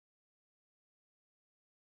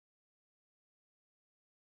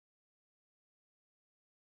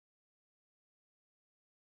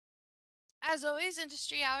As always,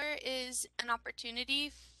 Industry Hour is an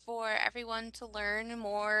opportunity for everyone to learn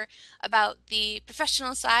more about the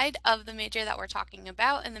professional side of the major that we're talking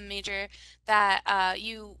about and the major that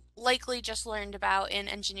you likely just learned about in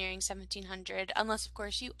Engineering 1700. Unless, of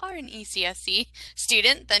course, you are an ECSE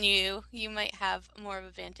student, then you might have more of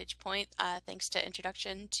a vantage point thanks to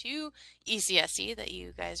Introduction to ECSE that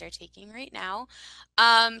you guys are taking right now.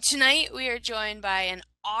 Tonight we are joined by an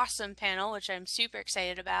awesome panel, which I'm super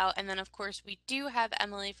excited about. And then, of course, we do have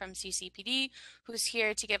Emily from CCPD, who's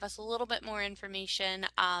here to give us a little bit more information,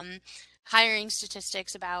 hiring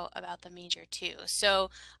statistics about the major too.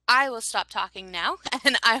 So I will stop talking now,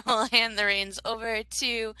 and I will hand the reins over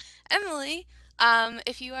to Emily,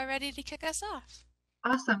 if you are ready to kick us off.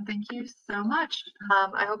 Awesome. Thank you so much.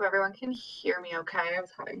 I hope everyone can hear me okay. I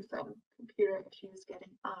was having some computer issues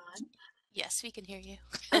getting on. Yes, we can hear you.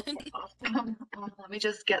 Okay, awesome. Let me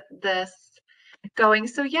just get this going.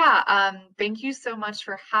 So yeah, thank you so much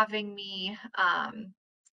for having me.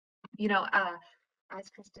 You know, uh, as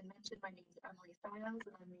Kristen mentioned, my name is Emily Stiles,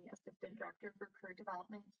 and I'm the Assistant Director for Career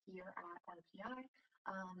Development here at RPI.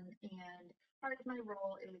 And part of my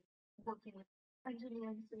role is working with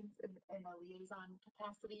engineering students in a liaison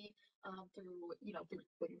capacity through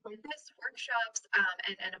things like this, workshops,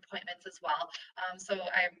 and appointments as well. So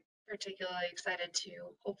I'm particularly excited to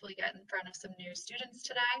hopefully get in front of some new students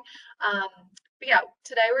today. But yeah,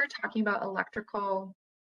 today we're talking about electrical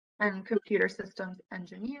and computer systems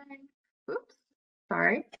engineering. Oops,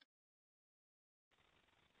 sorry.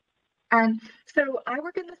 And so I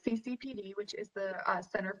work in the CCPD, which is the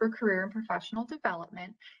Center for Career and Professional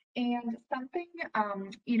Development. And something,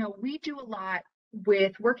 we do a lot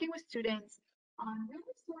with working with students on really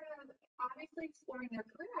sort of obviously exploring their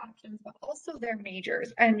career options, but also their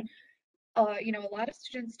majors. And a lot of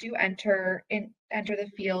students do enter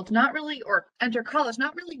the field not really, or enter college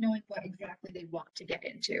not really knowing what exactly they want to get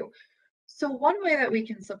into. So one way that we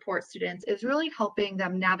can support students is really helping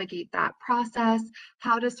them navigate that process,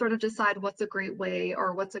 how to sort of decide what's a great way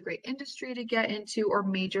or what's a great industry to get into or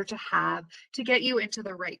major to have to get you into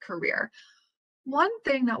the right career. One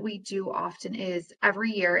thing that we do often is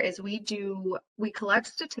every year is we collect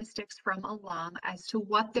statistics from alum as to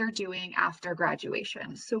what they're doing after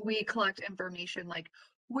graduation. So we collect information like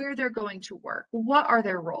where they're going to work, what are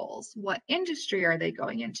their roles, what industry are they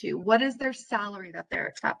going into, what is their salary that they're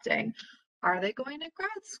accepting, are they going to grad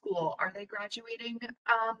school, are they graduating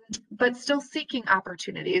but still seeking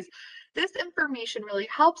opportunities. This information really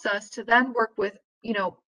helps us to then work with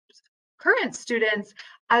current students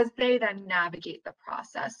as they then navigate the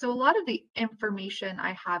process. So a lot of the information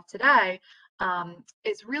I have today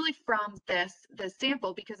is really from this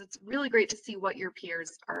sample because it's really great to see what your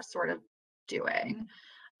peers are sort of doing.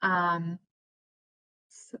 Um,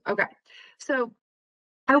 okay, so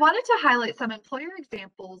I wanted to highlight some employer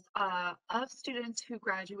examples of students who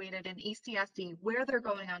graduated in ECSE where they're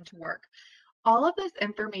going on to work. All of this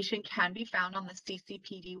information can be found on the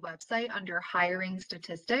CCPD website under hiring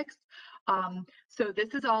statistics. So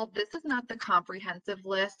this is not the comprehensive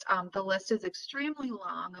list. The list is extremely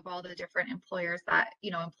long of all the different employers that,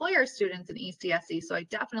 employ our students in ECSE. So I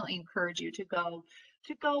definitely encourage you to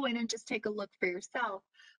go in and just take a look for yourself.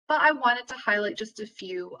 But I wanted to highlight just a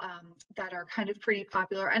few that are kind of pretty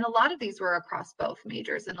popular. And a lot of these were across both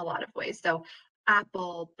majors in a lot of ways. So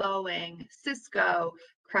Apple, Boeing, Cisco,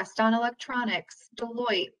 Creston Electronics,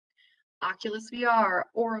 Deloitte, Oculus VR,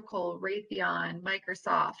 Oracle, Raytheon,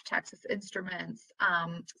 Microsoft, Texas Instruments,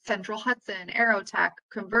 Central Hudson, Aerotech,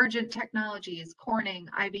 Convergent Technologies, Corning,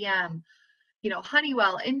 IBM,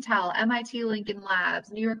 Honeywell, Intel, MIT Lincoln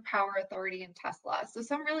Labs, New York Power Authority, and Tesla. So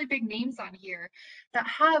some really big names on here that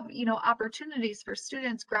have, opportunities for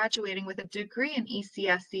students graduating with a degree in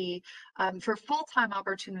ECSE for full-time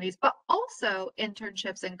opportunities, but also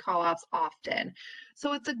internships and co-ops often.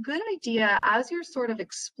 So it's a good idea as you're sort of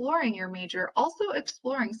exploring your major, also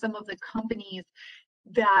exploring some of the companies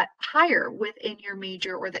that hire within your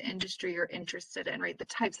major or the industry you're interested in, right? The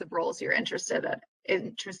types of roles you're interested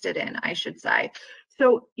in, I should say.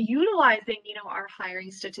 So utilizing, our hiring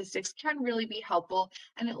statistics can really be helpful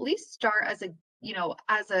and at least start as a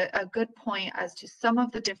good point as to some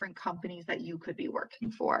of the different companies that you could be working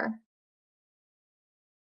for.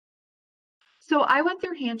 So I went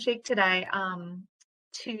through Handshake today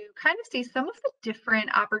to kind of see some of the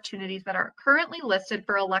different opportunities that are currently listed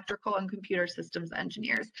for electrical and computer systems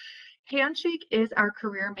engineers. Handshake is our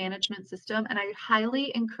career management system, and I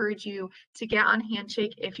highly encourage you to get on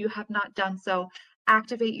Handshake if you have not done so.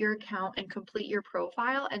 Activate your account and complete your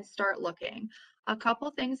profile and start looking. A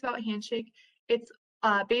couple things about Handshake. It's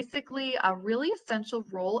basically a really essential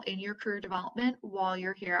role in your career development while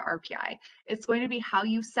you're here at RPI. It's going to be how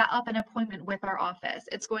you set up an appointment with our office.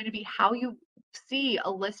 It's going to be how you see a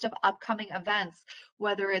list of upcoming events,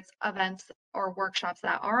 whether it's events or workshops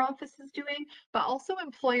that our office is doing, but also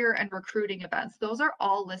employer and recruiting events. Those are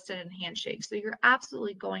all listed in Handshake. So you're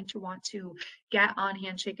absolutely going to want to get on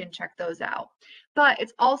Handshake and check those out. But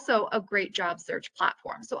it's also a great job search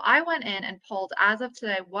platform. So I went in and pulled, as of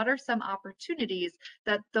today, what are some opportunities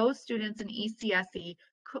that those students in ECSE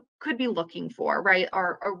could be looking for, right,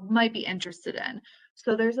 or might be interested in.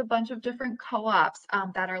 So there's a bunch of different co-ops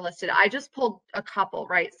that are listed. I just pulled a couple,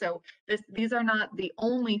 right? So these are not the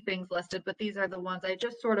only things listed, but these are the ones I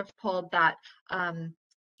just sort of pulled that,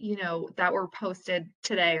 that were posted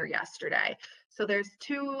today or yesterday. So there's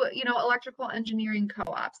two, electrical engineering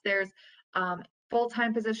co-ops. There's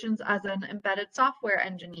full-time positions as an embedded software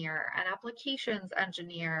engineer, an applications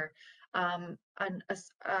engineer, a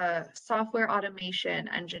software automation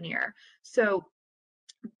engineer. So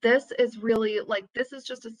this is really this is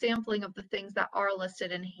just a sampling of the things that are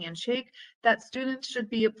listed in Handshake that students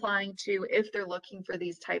should be applying to if they're looking for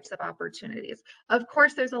these types of opportunities. Of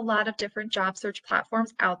course, there's a lot of different job search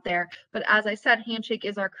platforms out there, but as I said, Handshake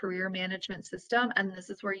is our career management system, and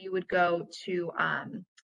this is where you would go to,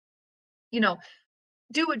 do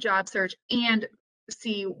a job search and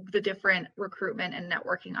see the different recruitment and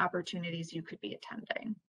networking opportunities you could be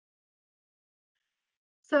attending.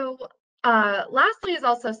 So lastly is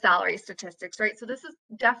also salary statistics, right? So this is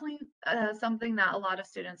definitely something that a lot of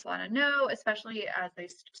students want to know, especially as they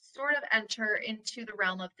sort of enter into the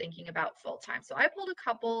realm of thinking about full-time. So I pulled a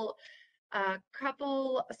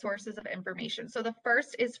couple sources of information. So the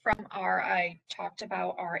first is from I talked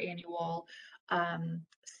about our annual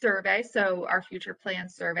survey, so our future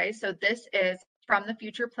plans survey. So this is from the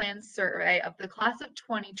future plans survey of the class of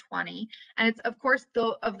 2020, and it's of course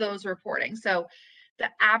of those reporting. So the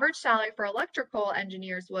average salary for electrical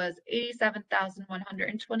engineers was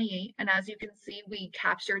 87,128, and as you can see, we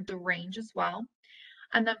captured the range as well.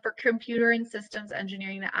 And then for computer and systems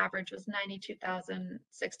engineering, the average was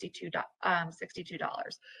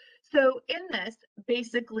 $92,062. So in this,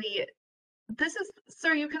 basically, this is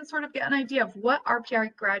so you can sort of get an idea of what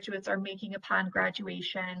RPI graduates are making upon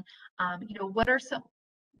graduation.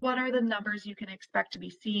 What are the numbers you can expect to be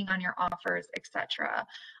seeing on your offers, etc.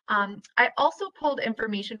 I also pulled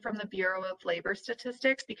information from the Bureau of Labor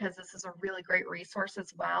Statistics because this is a really great resource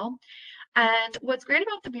as well. And what's great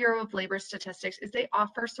about the Bureau of Labor Statistics is they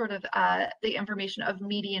offer sort of the information of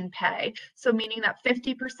median pay. So meaning that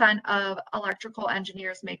 50% of electrical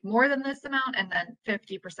engineers make more than this amount and then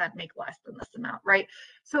 50% make less than this amount, right?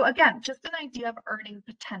 So again, just an idea of earning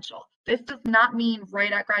potential. This does not mean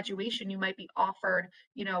right at graduation you might be offered,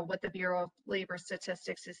 what the Bureau of Labor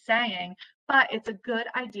Statistics is saying, but it's a good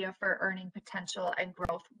idea for earning potential and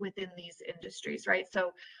growth within these industries, right?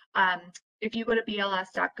 So if you go to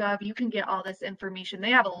bls.gov, you can get all this information.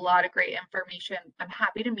 They have a lot of great information. I'm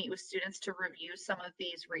happy to meet with students to review some of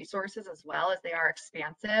these resources as well, as they are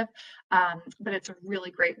expansive, but it's a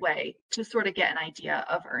really great way to sort of get an idea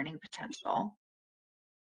of earning potential.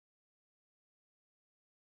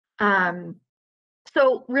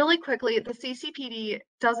 So really quickly, the CCPD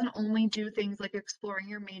doesn't only do things like exploring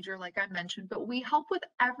your major, like I mentioned, but we help with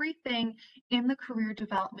everything in the career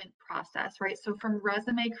development process, right? So from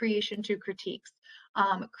resume creation to critiques,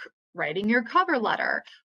 writing your cover letter,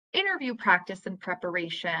 interview practice and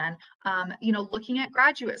preparation, looking at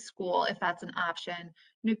graduate school, if that's an option,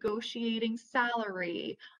 negotiating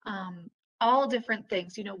salary, all different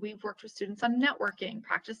things. We've worked with students on networking,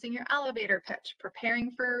 practicing your elevator pitch, preparing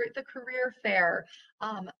for the career fair.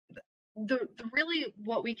 Really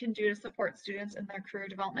what we can do to support students in their career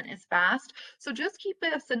development is vast. So just keep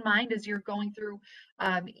this in mind as you're going through,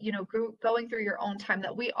 going through your own time,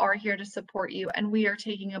 that we are here to support you, and we are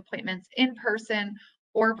taking appointments in person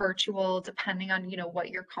or virtual, depending on, what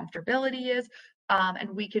your comfortability is.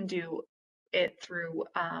 And we can do it through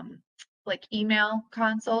like email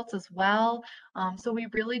consults as well. So we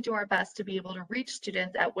really do our best to be able to reach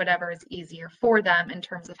students at whatever is easier for them in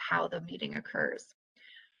terms of how the meeting occurs.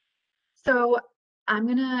 So I'm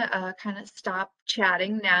gonna kind of stop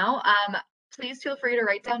chatting now. Please feel free to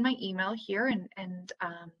write down my email here and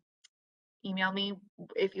email me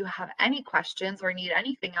if you have any questions or need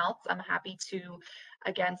anything else. I'm happy to,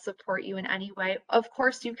 again, support you in any way. Of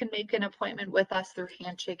course, you can make an appointment with us through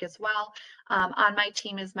Handshake as well. On my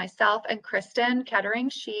team is myself and Kristen Kettering.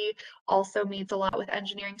 She also meets a lot with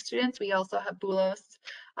engineering students. We also have Bulos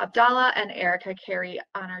Abdallah and Erica Carey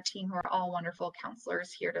on our team, who are all wonderful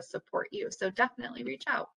counselors here to support you. So definitely reach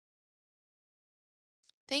out.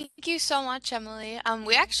 Thank you so much, Emily.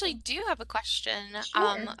 We You're actually welcome. do have a question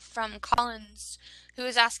Sure. from Collins, who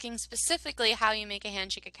is asking specifically how you make a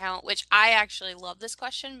Handshake account, which I actually love this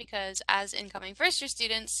question because as incoming first year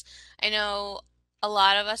students, I know a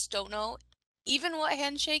lot of us don't know even what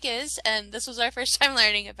Handshake is, and this was our first time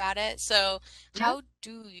learning about it. So, Yep. how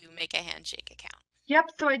do you make a Handshake account? Yep.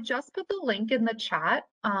 So I just put the link in the chat,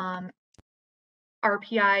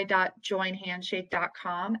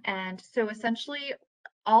 rpi.joinhandshake.com. And so essentially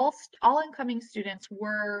all incoming students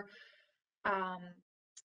were um,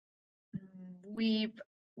 we've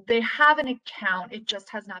they have an account, it just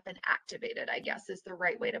has not been activated, I guess is the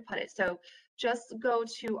right way to put it. So just go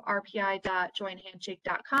to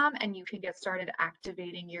rpi.joinhandshake.com and you can get started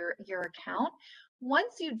activating your account.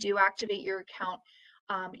 Once you do activate your account,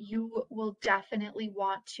 you will definitely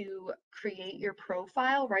want to create your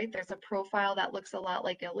profile, right? There's a profile that looks a lot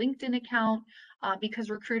like a LinkedIn account because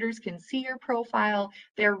recruiters can see your profile.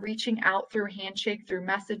 They're reaching out through Handshake, through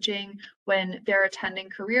messaging when they're attending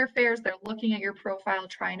career fairs, they're looking at your profile,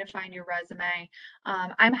 trying to find your resume.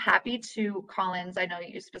 I'm happy to, Collins, I know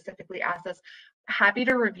you specifically asked this, happy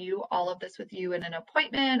to review all of this with you in an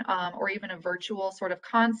appointment or even a virtual sort of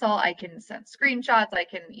consult. I can send screenshots, I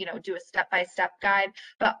can, do a step-by-step guide,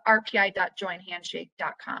 but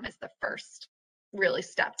rpi.joinhandshake.com is the first really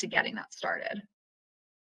step to getting that started.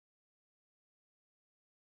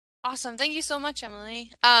 Awesome. Thank you so much,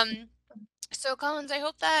 Emily. So Collins, I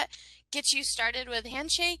hope that gets you started with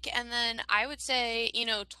Handshake, and then I would say,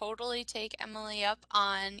 totally take Emily up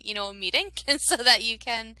on, a meeting so that you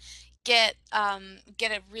can get a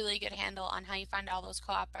really good handle on how you find all those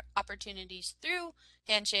co-op opportunities through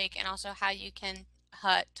Handshake, and also how you can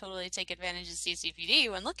totally take advantage of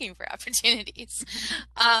CCPD when looking for opportunities.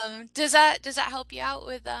 Does that help you out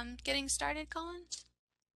with getting started, Collins?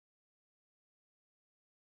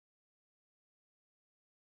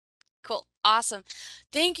 Cool. Awesome.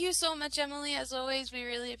 Thank you so much, Emily. As always, we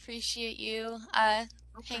really appreciate you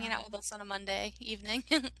hanging out with us on a Monday evening.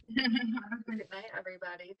 Have a great night,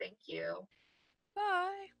 everybody. Thank you.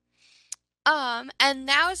 Bye. And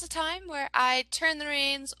now is the time where I turn the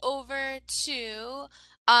reins over to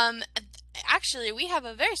um actually we have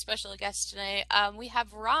a very special guest today. We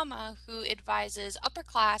have Rama who advises upper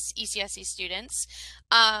class ECSE students.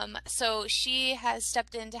 So she has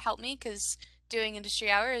stepped in to help me because doing industry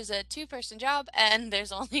hour is a two-person job and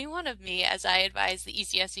there's only one of me as I advise the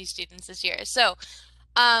ECSE students this year. So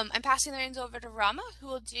I'm passing the reins over to Rama, who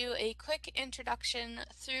will do a quick introduction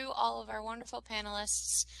through all of our wonderful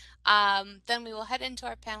panelists. Then we will head into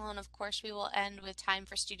our panel, and of course, we will end with time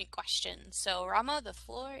for student questions. So, Rama, the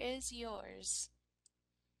floor is yours.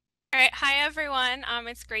 All right, hi everyone.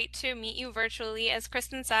 It's great to meet you virtually. As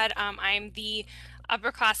Kristen said, I'm the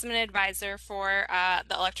upperclassman advisor for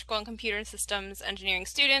the electrical and computer systems engineering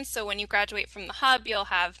students. So when you graduate from the hub, you'll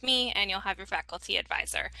have me and you'll have your faculty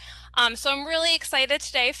advisor. So I'm really excited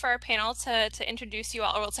today for our panel to introduce you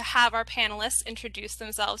all, or to have our panelists introduce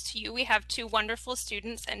themselves to you. We have two wonderful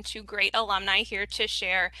students and two great alumni here to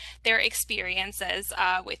share their experiences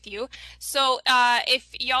with you. So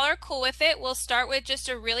if y'all are cool with it, we'll start with just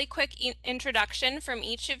a really quick introduction from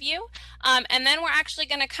each of you. And then we're actually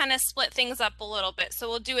going to kind of split things up a little bit. So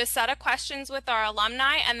we'll do a set of questions with our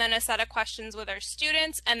alumni and then a set of questions with our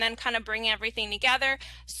students and then kind of bring everything together.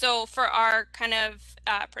 So for our kind of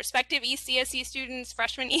prospective ECSE students,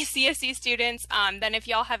 freshman ECSE students, then if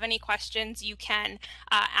y'all have any questions, you can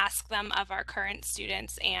ask them of our current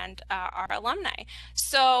students and our alumni.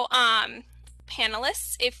 So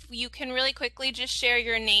panelists, if you can really quickly just share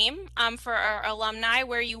your name for our alumni,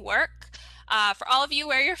 where you work, for all of you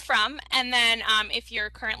where you're from, and then if you're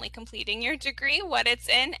currently completing your degree, what it's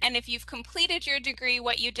in, and if you've completed your degree,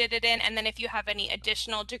 what you did it in, and then if you have any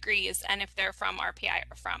additional degrees and if they're from RPI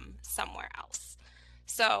or from somewhere else.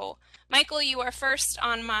 So Michael, you are first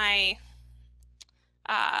on my,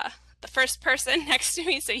 the first person next to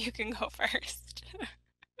me, so you can go first.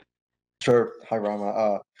 Sure. Hi,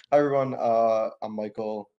 Rama. Hi, everyone. I'm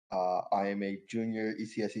Michael. I am a junior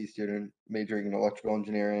ECSE student majoring in electrical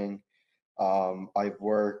engineering. I've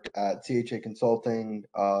worked at CHA Consulting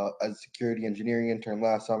as a security engineering intern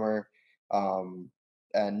last summer. And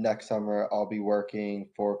next summer, I'll be working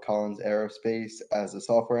for Collins Aerospace as a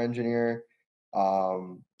software engineer.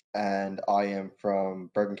 And I am from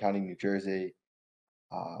Bergen County, New Jersey.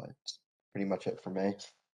 It's pretty much it for me.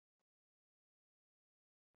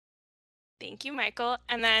 Thank you, Michael.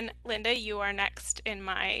 And then Linda, you are next in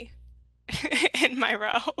my in my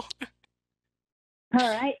row. All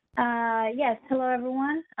right. Yes. Hello,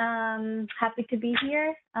 everyone. Happy to be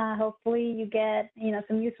here. Hopefully, you get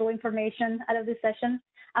some useful information out of this session.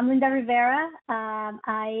 I'm Linda Rivera.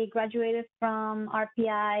 I graduated from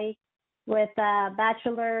RPI with a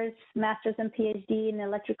bachelor's, master's, and PhD in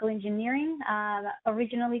electrical engineering.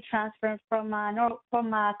 Originally transferred from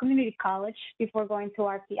a community college before going to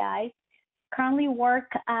RPI. Currently work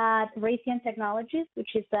at Raytheon Technologies,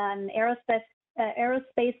 which is an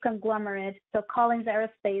aerospace conglomerate. So Collins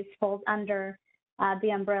Aerospace falls under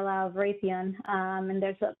the umbrella of Raytheon, and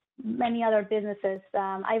there's many other businesses.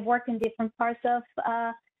 I've worked in different parts of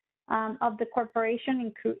the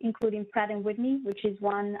corporation, including Pratt & Whitney, which is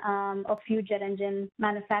one of few jet engine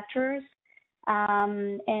manufacturers.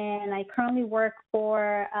 And I currently work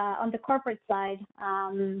for on the corporate side,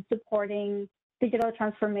 supporting digital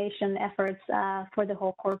transformation efforts for the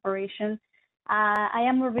whole corporation. I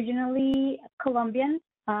am originally Colombian,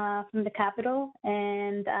 from the capital,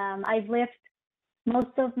 and I've lived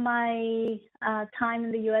most of my time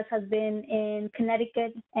in the U.S. has been in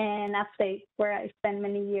Connecticut and upstate, where I spent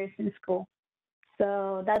many years in school.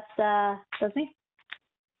 So that's me.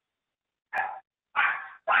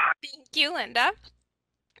 Thank you, Linda.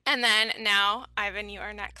 And then now, Ivan, you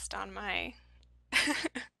are next on my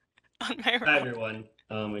on my row. Hi, everyone.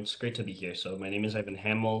 It's great to be here. So my name is Ivan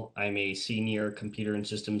Hamill. I'm a senior computer and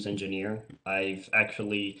systems engineer. I've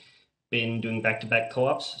actually been doing back-to-back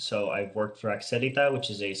co-ops. So I've worked for Axelita, which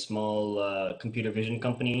is a small computer vision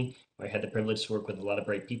company where I had the privilege to work with a lot of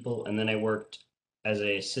great people. And then I worked as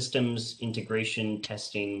a systems integration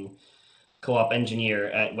testing co-op engineer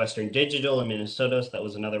at Western Digital in Minnesota. So that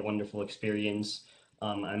was another wonderful experience.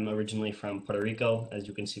 I'm originally from Puerto Rico, as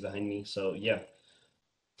you can see behind me. So yeah.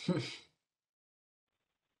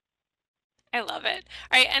 I love it.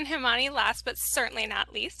 All right, and Himani, last but certainly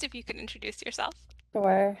not least, if you could introduce yourself.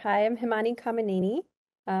 Sure. Hi, I'm Himani Kamaneni.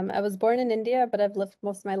 I was born in India, but I've lived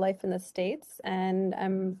most of my life in the States, and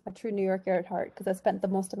I'm a true New Yorker at heart because I spent the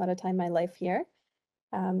most amount of time in my life here.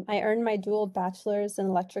 I earned my dual bachelor's in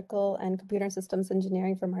electrical and computer and systems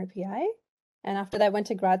engineering from RPI. And after that, I went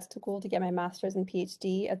to grad school to get my master's and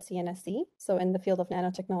PhD at CNSC, so in the field of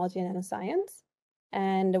nanotechnology and nanoscience.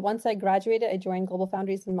 And once I graduated, I joined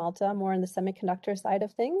GlobalFoundries in Malta, more on the semiconductor side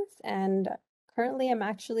of things. And currently, I'm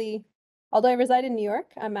actually, although I reside in New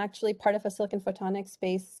York, I'm actually part of a silicon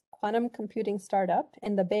photonics-based quantum computing startup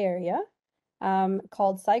in the Bay Area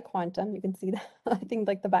called PsiQuantum. You can see that, I think,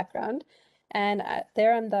 like the background. And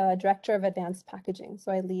there I'm the director of advanced packaging.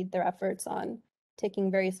 So I lead their efforts on taking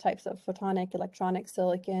various types of photonic, electronic,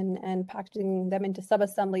 silicon, and packaging them into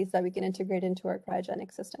sub-assemblies that we can integrate into our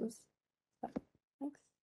cryogenic systems. Thanks.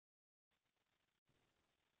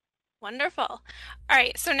 Wonderful. All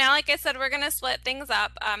right, so now, like I said, we're going to split things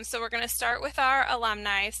up. So we're going to start with our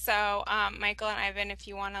alumni. So Michael and Ivan, if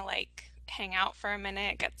you want to like hang out for a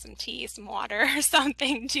minute, get some tea, some water or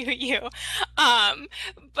something, do you.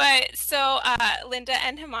 But so Linda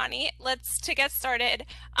and Himani, to get started,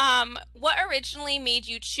 what originally made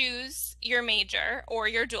you choose your major or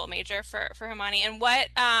your dual major for Himani, and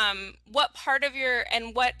what part of your,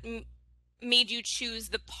 and what made you choose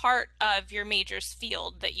the part of your major's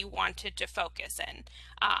field that you wanted to focus in?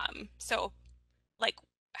 So like,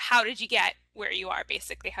 how did you get where you are,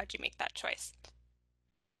 basically? How did you make that choice?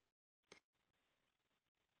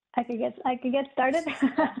 I could get started.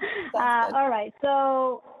 All right.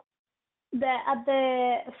 So at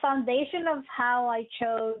the foundation of how I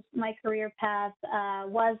chose my career path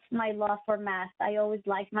was my love for math. I always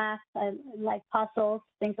liked math. I like puzzles,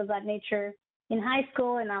 things of that nature in high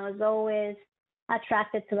school, and I was always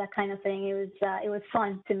attracted to that kind of thing. It was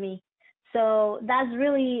fun to me. So that's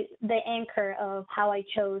really the anchor of how I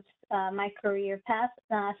chose my career path,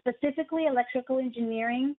 specifically electrical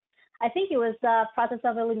engineering. I think it was a process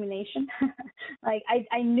of elimination. Like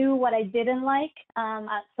I knew what I didn't like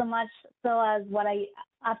so much so as what I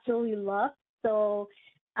absolutely loved. So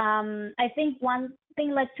I think one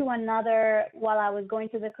thing led to another while I was going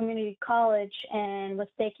to the community college and was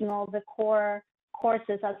taking all the core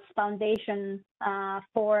courses as foundation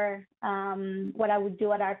for what I would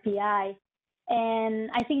do at RPI. And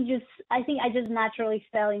I think I just naturally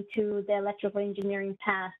fell into the electrical engineering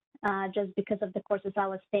path. Just because of the courses I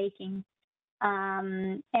was taking.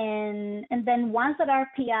 And then once at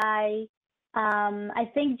RPI,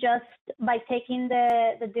 I think just by taking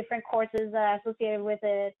the different courses that are associated with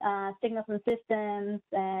it, signals and systems,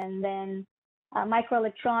 and then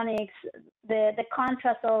microelectronics, the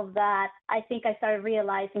contrast of that, I think I started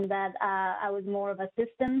realizing that I was more of a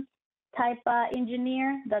systems type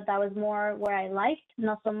engineer, that was more where I liked,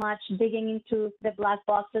 not so much digging into the black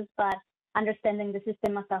boxes, but understanding the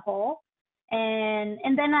system as a whole.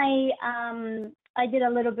 And then I did a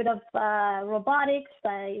little bit of robotics.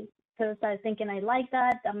 I started thinking I like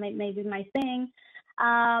that. That may be my thing.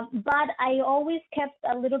 But I always kept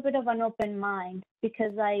a little bit of an open mind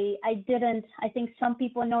because I think some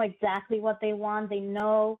people know exactly what they want. They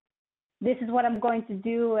know this is what I'm going to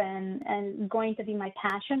do and going to be my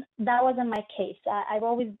passion. That wasn't my case. I've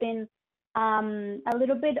always been a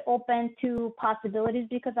little bit open to possibilities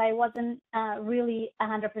because I wasn't really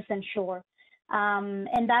 100% sure.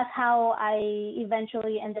 And that's how I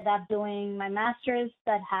eventually ended up doing my master's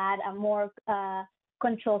that had a more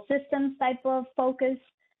control systems type of focus.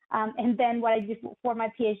 And then what I did for my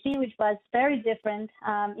PhD, which was very different,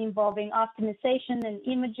 involving optimization and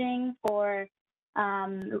imaging for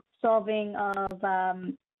solving of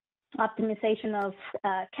optimization of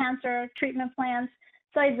cancer treatment plans.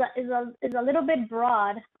 So it's a little bit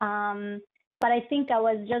broad, but I think I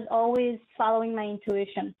was just always following my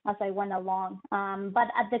intuition as I went along. But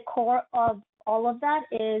at the core of all of that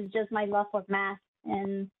is just my love for math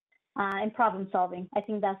and problem solving. I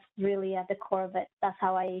think that's really at the core of it. That's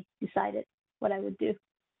how I decided what I would do.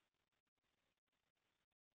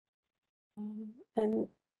 And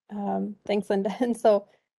thanks, Linda. And so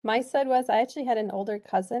my side was I actually had an older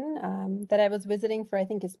cousin that I was visiting for, I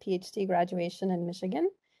think, his PhD graduation in Michigan.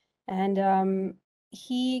 And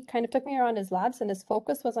he kind of took me around his labs, and his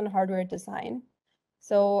focus was on hardware design.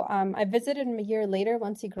 So I visited him a year later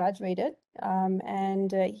once he graduated,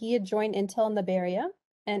 and he had joined Intel in the Bay Area.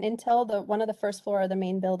 And Intel, one of the first floor of the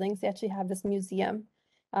main buildings, they actually have this museum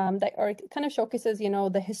that kind of showcases,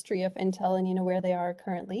 the history of Intel and, where they are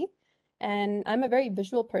currently. And I'm a very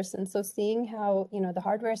visual person, so seeing how, the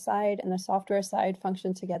hardware side and the software side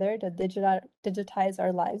function together to digitize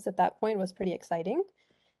our lives at that point was pretty exciting.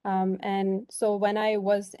 And so when I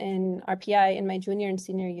was in RPI in my junior and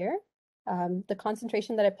senior year, the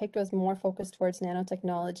concentration that I picked was more focused towards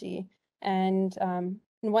nanotechnology. And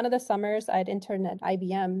in one of the summers, I'd interned at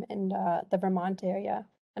IBM in the Vermont area.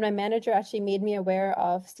 And my manager actually made me aware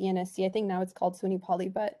of CNSC. I think now it's called SUNY Poly,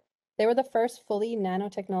 but they were the first fully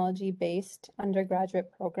nanotechnology-based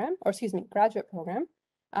undergraduate program, or excuse me, graduate program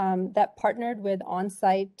that partnered with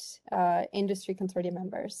on-site industry consortium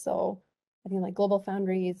members. So I think like Global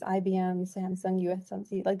Foundries, IBM, Samsung,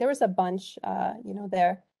 USMC, like there was a bunch,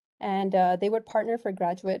 there. And they would partner for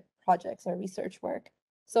graduate projects or research work.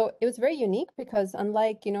 So it was very unique because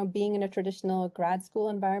unlike, being in a traditional grad school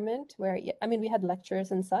environment where, we had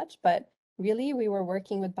lectures and such, but really we were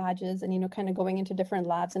working with badges and, kind of going into different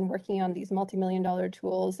labs and working on these multi-million-dollar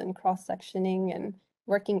tools and cross-sectioning and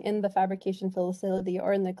working in the fabrication facility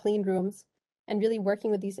or in the clean rooms and really working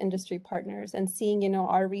with these industry partners and seeing,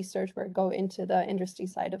 our research work go into the industry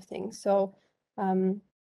side of things. So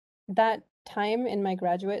that time in my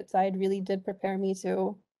graduate side really did prepare me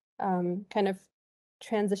to kind of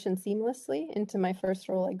transition seamlessly into my first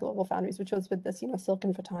role at Global Foundries, which was with this,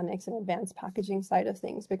 silicon photonics and advanced packaging side of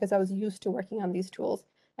things, because I was used to working on these tools.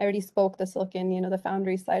 I already spoke the silicon, the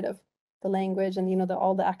foundry side of the language and,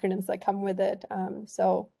 all the acronyms that come with it.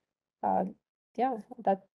 Yeah,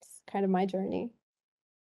 that's kind of my journey.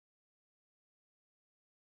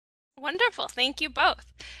 Wonderful. Thank you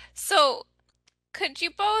both. So could you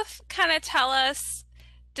both kind of tell us,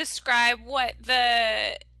 describe what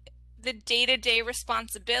the day-to-day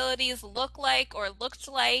responsibilities look like or looked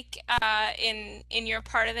like in your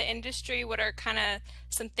part of the industry? What are kind of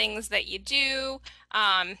some things that you do?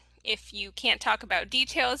 If you can't talk about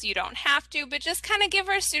details, you don't have to, but just kind of give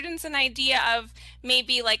our students an idea of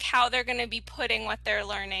maybe like how they're going to be putting what they're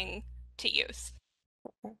learning to use.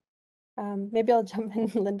 Maybe I'll jump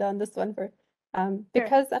in, Linda, on this one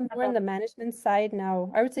because I'm more in the management side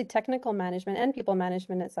now. I would say technical management and people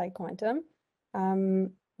management at PsiQuantum.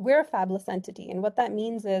 We're a fabless entity, and what that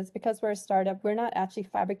means is because we're a startup, we're not actually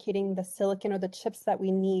fabricating the silicon or the chips that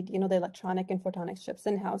we need, the electronic and photonics chips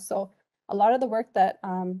in-house. So a lot of the work that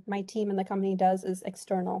my team and the company does is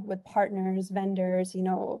external with partners, vendors,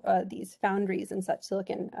 these foundries and such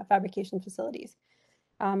silicon fabrication facilities.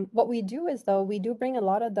 What we do is, though, we do bring a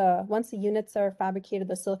lot of once the units are fabricated,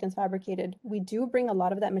 the silicon's fabricated, we do bring a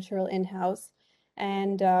lot of that material in-house.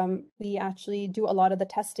 And we actually do a lot of the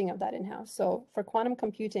testing of that in-house. So for quantum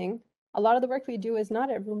computing, a lot of the work we do is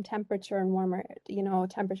not at room temperature and warmer,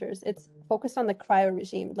 temperatures. It's focused on the cryo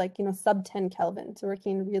regime, like, sub 10 Kelvin. So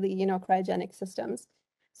working really, cryogenic systems.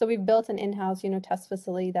 So we've built an in-house, test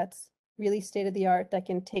facility that's really state-of-the-art that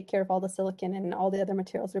can take care of all the silicon and all the other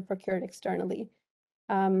materials we procured externally.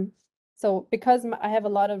 So because I have a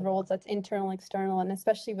lot of roles that's internal, external, and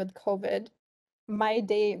especially with COVID, my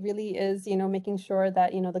day really is, making sure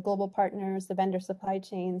that, the global partners, the vendor supply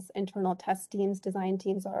chains, internal test teams, design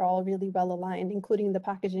teams are all really well aligned, including the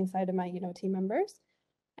packaging side of my, team members.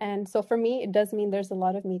 And so for me, it does mean there's a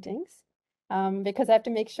lot of meetings. because I have to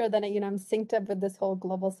make sure that I'm synced up with this whole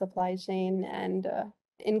global supply chain. And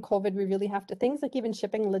in COVID, we really have to, things like even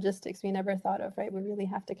shipping logistics, we never thought of, right? We really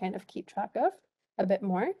have to kind of keep track of a bit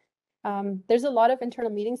more. There's a lot of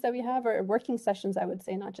internal meetings that we have, or working sessions, I would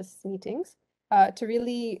say, not just meetings, to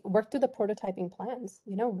really work through the prototyping plans.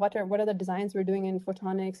 What are the designs we're doing in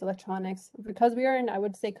photonics, electronics, because we are in, I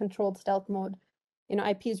would say, controlled stealth mode.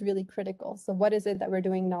 IP is really critical. So what is it that we're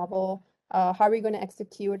doing novel? How are we going to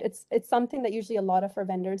execute? It's something that usually a lot of our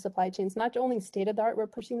vendor and supply chains, not only state of the art we're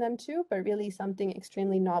pushing them to, but really something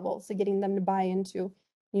extremely novel. So getting them to buy into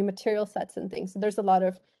new material sets and things. So there's a lot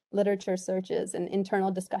of literature searches and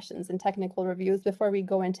internal discussions and technical reviews before we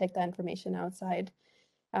go and take that information outside.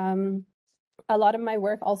 A lot of my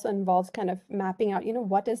work also involves kind of mapping out,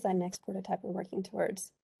 what is that next prototype we're working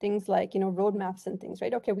towards? Things like, roadmaps and things,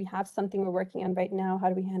 right? Okay, we have something we're working on right now. How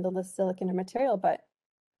do we handle this silicon or material? But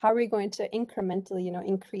how are we going to incrementally,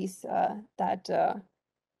 increase that,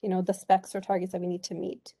 the specs or targets that we need to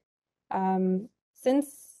meet?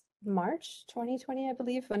 Since March 2020, I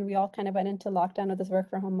believe, when we all kind of went into lockdown with this work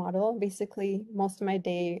from home model, basically most of my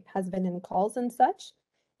day has been in calls and such.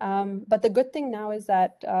 But the good thing now is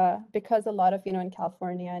that because a lot of, in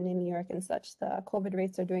California and in New York and such, the COVID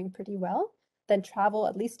rates are doing pretty well, then travel,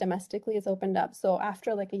 at least domestically, is opened up. So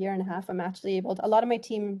after like a year and a half, I'm actually able to, a lot of my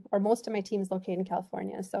team, or most of my team, is located in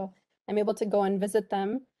California. So I'm able to go and visit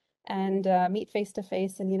them and meet face to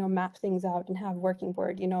face and, map things out and have working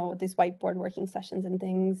board, these whiteboard working sessions and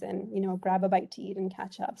things, and, grab a bite to eat and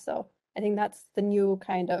catch up. So I think that's the new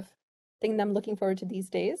kind of thing that I'm looking forward to these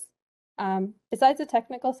days. Besides the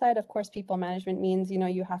technical side, of course, people management means,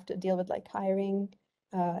 you have to deal with like hiring,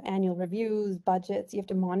 annual reviews, budgets. You have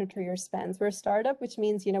to monitor your spends. We're a startup, which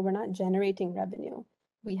means, we're not generating revenue.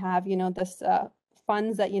 We have, this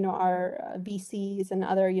funds that, our VCs and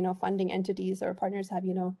other, funding entities or partners have,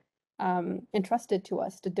 entrusted to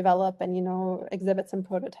us to develop and, exhibit some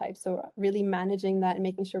prototypes. So really managing that and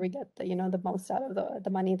making sure we get the, the most out of the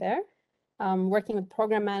money there. Working with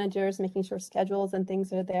program managers, making sure schedules and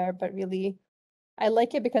things are there, but really, I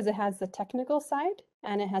like it because it has the technical side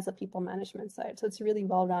and it has a people management side. So it's a really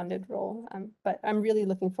well-rounded role. But I'm really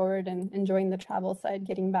looking forward and enjoying the travel side,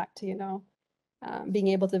 getting back to, being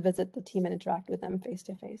able to visit the team and interact with them face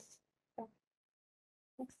to face. So,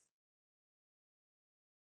 thanks.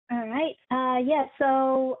 All right. Yeah,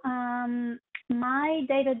 so my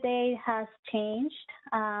day-to-day has changed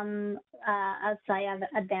as I have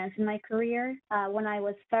advanced in my career. When I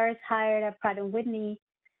was first hired at Pratt & Whitney,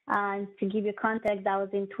 to give you context, that was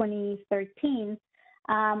in 2013,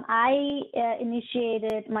 I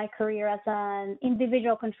initiated my career as an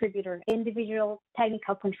individual contributor, individual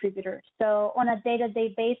technical contributor. So on a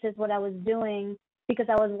day-to-day basis, what I was doing, because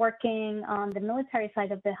I was working on the military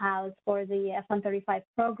side of the house for the F-135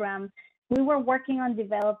 program, we were working on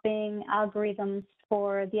developing algorithms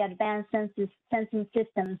for the advanced sensing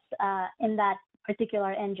systems in that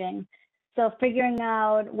particular engine. So figuring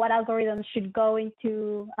out what algorithms should go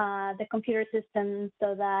into the computer system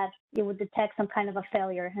so that it would detect some kind of a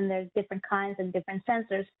failure. And there's different kinds and different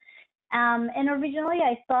sensors. And originally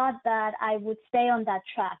I thought that I would stay on that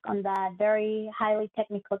track, on that very highly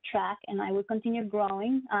technical track, and I would continue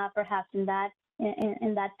growing perhaps in that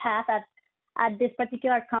path. At this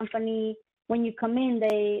particular company, when you come in,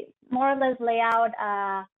 they more or less lay out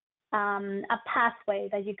a pathway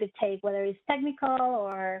that you could take, whether it's technical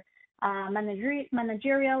or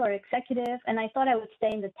managerial or executive. And I thought I would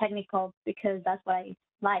stay in the technical because that's what I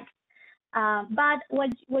like. But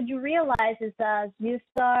what you realize is as you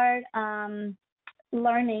start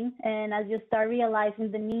learning and as you start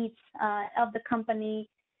realizing the needs of the company,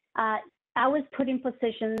 I was put in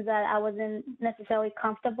positions that I wasn't necessarily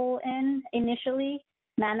comfortable in initially,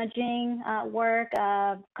 managing work,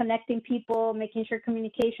 connecting people, making sure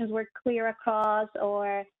communications were clear across,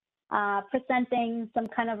 or presenting some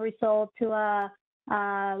kind of result to a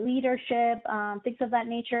leadership, things of that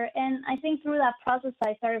nature. And I think through that process,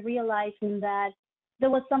 I started realizing that there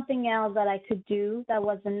was something else that I could do that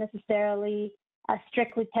wasn't necessarily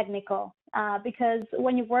strictly technical. Because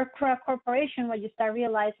when you work for a corporation, what you start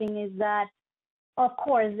realizing is that, of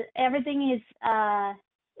course, everything is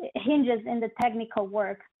hinges in the technical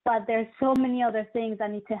work, but there's so many other things that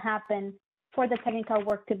need to happen for the technical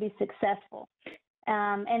work to be successful.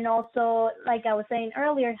 And also, like I was saying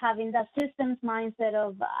earlier, having that systems mindset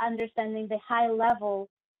of understanding the high level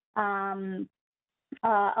of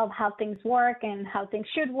how things work and how things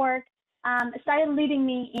should work, started leading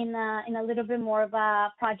me in a little bit more of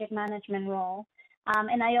a project management role.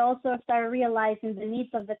 And I also started realizing the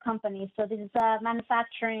needs of the company. So this is a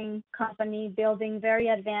manufacturing company building very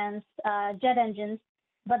advanced jet engines.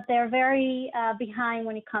 but they're very behind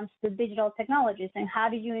when it comes to digital technologies. And how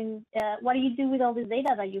do you, what do you do with all this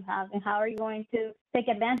data that you have, and how are you going to take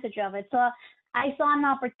advantage of it? So I saw an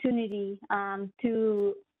opportunity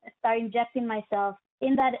to start injecting myself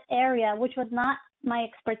in that area, which was not my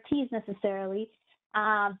expertise necessarily,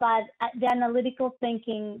 but the analytical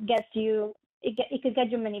thinking gets you, it could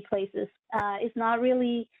get you many places. It's not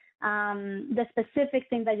really the specific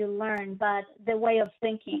thing that you learn, but the way of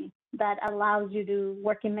thinking that allows you to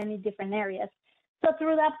work in many different areas. So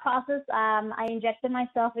through that process, I injected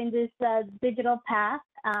myself in this digital path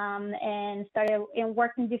and started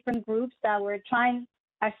working different groups that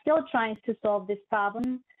are still trying to solve this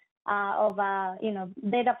problem of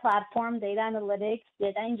data platform, data analytics,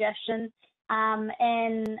 data ingestion.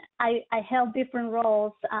 And I held different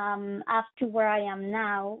roles up to where I am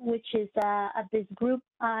now, which is at this group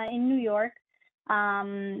in New York,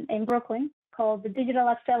 in Brooklyn, called the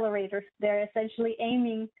Digital Accelerators. They're essentially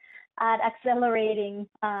aiming at accelerating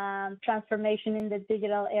transformation in the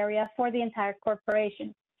digital area for the entire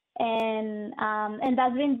corporation. And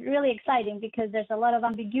that's been really exciting because there's a lot of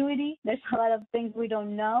ambiguity. There's a lot of things we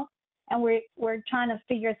don't know, and we're trying to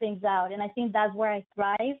figure things out. And I think that's where I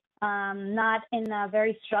thrive, not in a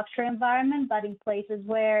very structured environment, but in places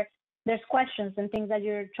where there's questions and things that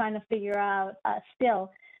you're trying to figure out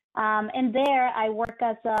still. And there I work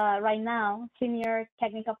as right now senior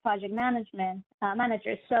technical project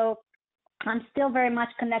manager. So I'm still very much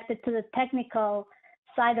connected to the technical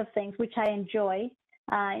side of things, which I enjoy.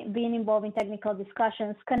 Being involved in technical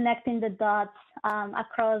discussions, connecting the dots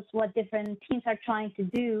across what different teams are trying to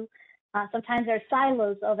do. Sometimes there are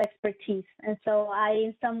silos of expertise, and so I,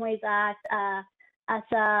 in some ways, act as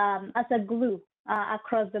a glue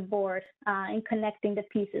across the board in connecting the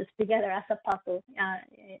pieces together as a puzzle,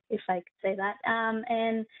 if I could say that.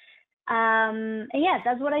 And yeah,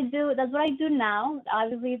 that's what I do. That's what I do now.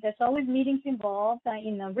 Obviously, there's always meetings involved,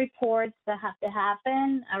 reports that have to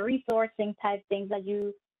happen, resourcing type things that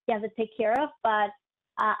you have to take care of. But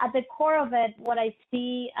at the core of it, what I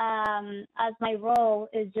see as my role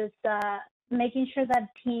is just making sure that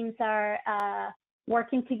teams are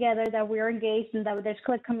working together, that we're engaged, and that there's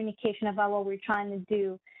clear communication about what we're trying to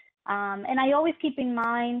do. And I always keep in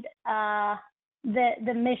mind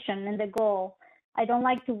the mission and the goal. I don't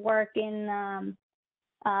like to work in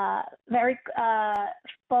very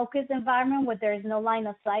focused environment where there is no line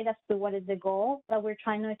of sight as to what is the goal that we're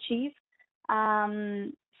trying to achieve.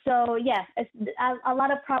 So yeah, a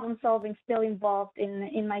lot of problem solving still involved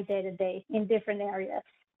in my day-to-day in different areas,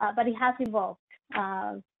 but it has evolved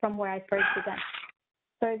from where I first began.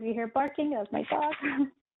 So if you hear barking, that's my dog.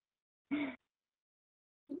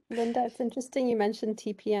 Linda, it's interesting you mentioned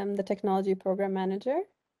TPM, the Technology Program Manager.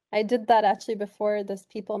 I did that actually before this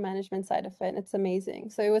people management side of it, and it's amazing.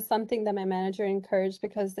 So it was something that my manager encouraged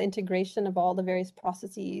because the integration of all the various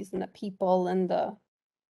processes and the people and the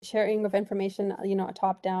sharing of information,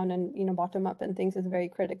 top down and, bottom up and things is very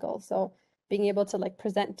critical. So being able to like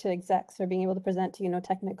present to execs or being able to present to,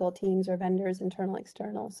 technical teams or vendors, internal,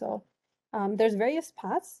 external. So there's various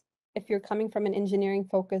paths. If you're coming from an engineering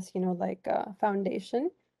focus, like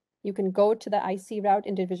foundation, you can go to the IC route,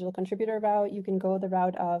 individual contributor route. You can go the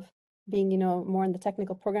route of being, more in the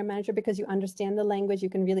technical program manager because you understand the language.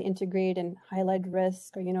 You can really integrate and highlight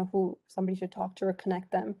risk or, who somebody should talk to or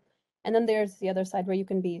connect them. And then there's the other side where you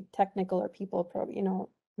can be technical or people,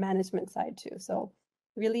 management side too. So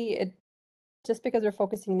really, just because we're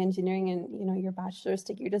focusing in engineering and, your bachelor's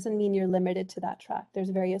degree doesn't mean you're limited to that track.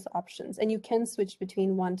 There's various options and you can switch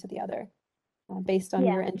between one to the other based on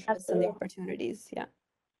your interests absolutely. And the opportunities. Yeah.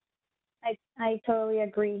 I totally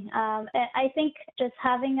agree. I think just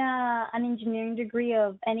having an engineering degree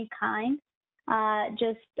of any kind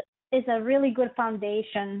just is a really good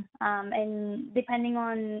foundation. And depending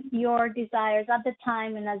on your desires at the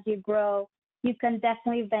time and as you grow, you can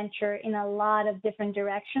definitely venture in a lot of different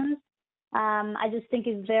directions. I just think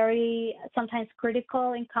it's very sometimes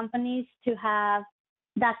critical in companies to have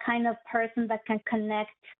that kind of person that can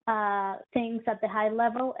connect things at the high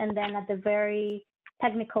level and then at the very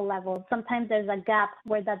technical level. Sometimes there's a gap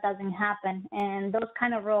where that doesn't happen, and those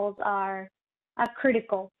kind of roles are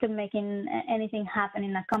critical to making anything happen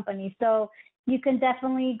in a company. So you can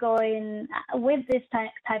definitely go in with this type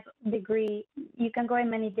of degree. You can go in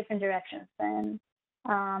many different directions, and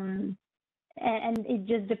it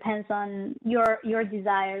just depends on your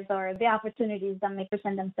desires or the opportunities that may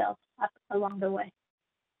present themselves along the way.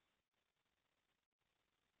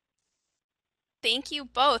 Thank you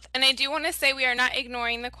both. And I do want to say we are not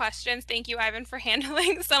ignoring the questions. Thank you, Ivan, for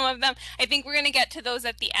handling some of them. I think we're going to get to those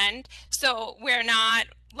at the end. So we're not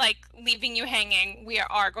like leaving you hanging. We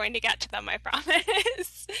are going to get to them, I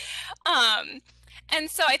promise. um, and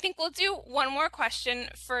so I think we'll do one more question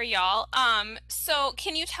for y'all. So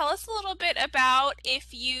can you tell us a little bit about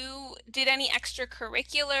if you did any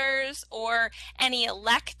extracurriculars or any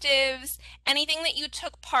electives, anything that you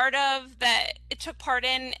took part of that it took part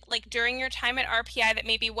in like during your time at RPI that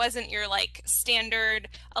maybe wasn't your like standard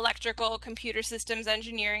electrical computer systems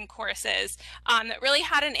engineering courses, that really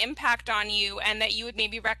had an impact on you and that you would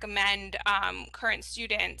maybe recommend current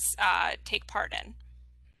students take part in?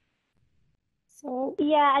 So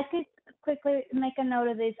yeah, I could quickly make a note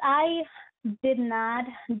of this. I did not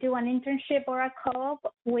do an internship or a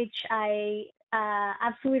co-op, which I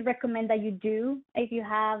absolutely recommend that you do if you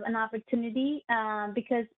have an opportunity,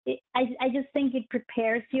 because I just think it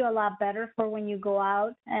prepares you a lot better for when you go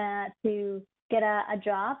out to get a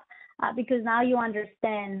job. Because now you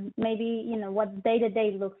understand maybe what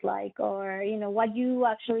day-to-day looks like, or what you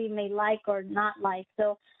actually may like or not like.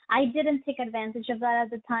 So I didn't take advantage of that at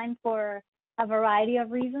the time for a variety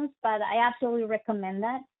of reasons, but I absolutely recommend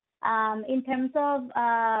that. In terms of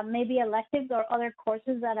maybe electives or other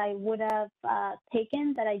courses that I would have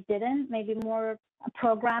taken that I didn't, maybe more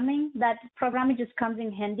programming, that programming just comes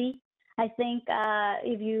in handy. I think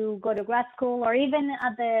if you go to grad school or even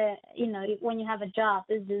at the, when you have a job,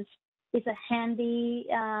 it's a handy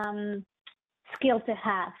skill to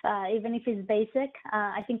have, even if it's basic.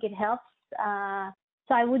 I think it helps.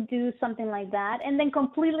 So I would do something like that. And then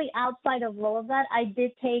completely outside of all of that, I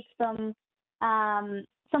did take some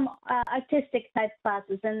artistic type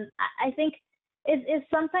classes. And I think it's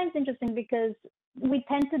sometimes interesting because we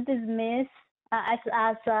tend to dismiss, as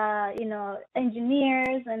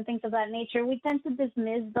engineers and things of that nature, we tend to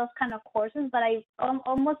dismiss those kind of courses. But I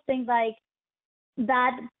almost think like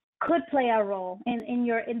that could play a role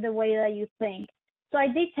in the way that you think. So I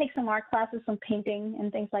did take some art classes, some painting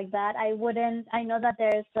and things like that. I know that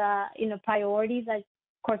there's, priorities, like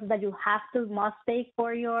courses that you must take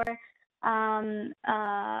for your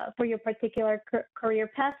particular career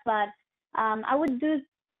path. But I would do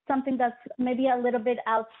something that's maybe a little bit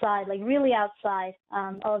outside, like really outside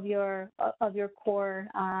of your core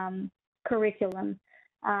curriculum.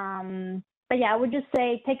 But yeah, I would just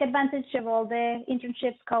say take advantage of all the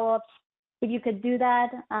internships, co-ops. If you could do that,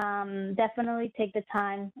 definitely take the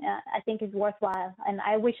time. I think it's worthwhile, and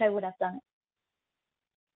I wish I would have done it.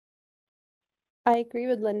 I agree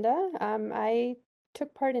with Linda. I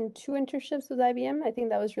took part in 2 internships with IBM. I think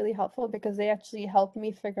that was really helpful because they actually helped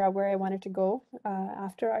me figure out where I wanted to go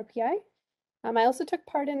after RPI. I also took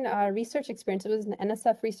part in a research experience. It was an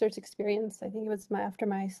NSF research experience. I think it was after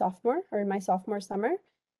my sophomore summer.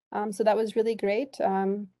 So that was really great.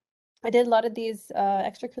 I did a lot of these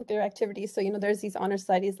extracurricular activities. So, there's these honor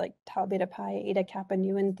societies like Tau Beta Pi, Eta Kappa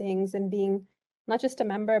Nu and things, and being not just a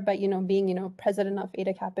member, but, being, president of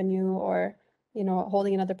Eta Kappa Nu, or,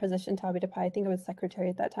 holding another position, Tau Beta Pi. I think I was secretary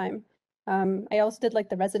at that time. I also did like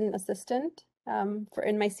the resident assistant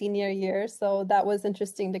in my senior year. So that was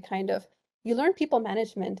interesting to you learn people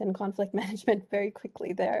management and conflict management very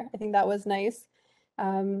quickly there. I think that was nice.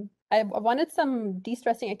 I wanted some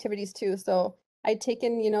de-stressing activities too. So I'd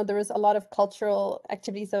taken, there was a lot of cultural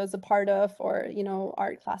activities I was a part of, or,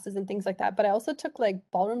 art classes and things like that. But I also took like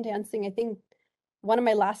ballroom dancing, I think one of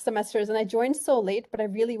my last semesters, and I joined so late, but I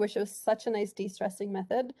really wish it was such a nice de-stressing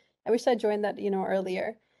method. I wish I joined that,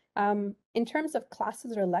 earlier. In terms of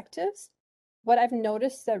classes or electives, what I've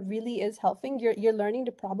noticed that really is helping, you're learning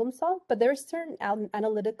to problem solve, but there are certain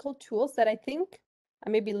analytical tools that I think,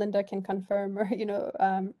 maybe Linda can confirm or,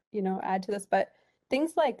 add to this, but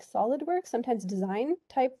things like SolidWorks, sometimes design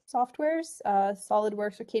type softwares,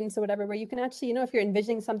 SolidWorks or Cadence or whatever, where you can actually, if you're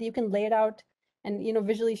envisioning something, you can lay it out and,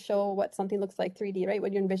 visually show what something looks like 3D, right?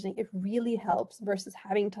 What you're envisioning. It really helps versus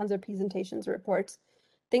having tons of presentations or reports.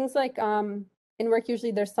 Things like in work,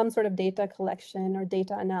 usually there's some sort of data collection or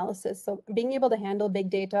data analysis. So being able to handle big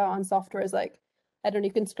data on software is like, I don't know,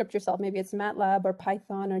 you can script yourself. Maybe it's MATLAB or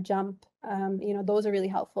Python or JUMP. Those are really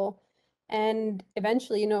helpful. And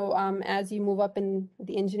eventually, as you move up in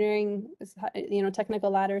the engineering, technical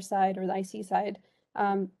ladder side or the IC side,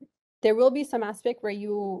 there will be some aspect where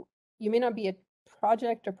you may not be a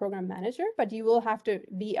project or program manager, but you will have to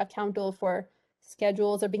be accountable for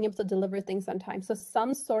schedules or being able to deliver things on time. So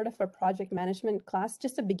some sort of a project management class,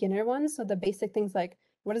 just a beginner one. So the basic things like,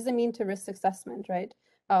 what does it mean to risk assessment, right?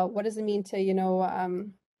 What does it mean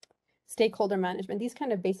to, stakeholder management, these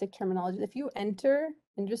kind of basic terminologies. If you enter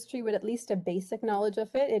industry with at least a basic knowledge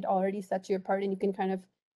of it, it already sets you apart and you can kind of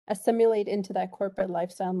assimilate into that corporate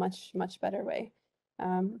lifestyle much, much better way.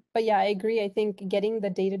 But yeah, I agree. I think getting the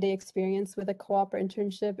day-to-day experience with a co-op or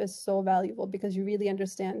internship is so valuable because you really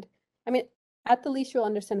understand. I mean, at the least you'll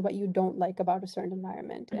understand what you don't like about a certain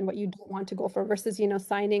environment and what you don't want to go for versus,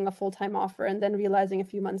 signing a full-time offer and then realizing a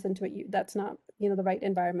few months into it, that's not, the right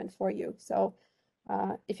environment for you. So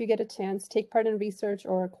if you get a chance, take part in research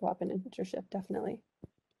or co-op and internship, definitely.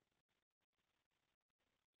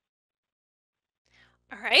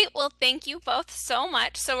 All right, well, thank you both so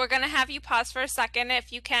much. So we're going to have you pause for a second.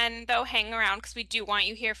 If you can, though, hang around because we do want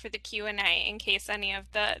you here for the Q&A in case any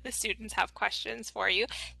of the students have questions for you.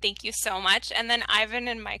 Thank you so much. And then Ivan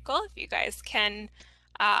and Michael, if you guys can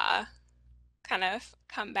kind of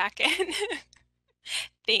come back in.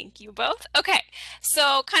 Thank you both. Okay,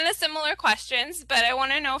 so kind of similar questions, but I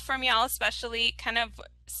want to know from y'all, especially kind of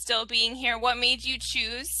still being here, what made you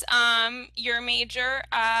choose your major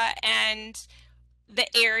and the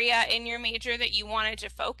area in your major that you wanted to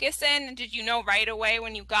focus in? And did you know right away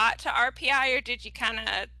when you got to RPI, or did you kind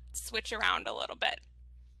of switch around a little bit?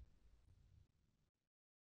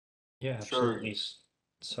 Yeah, Sure. absolutely. Go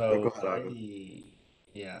So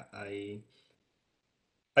ahead, Ivan.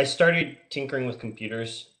 I started tinkering with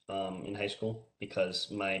computers in high school because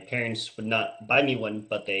my parents would not buy me one,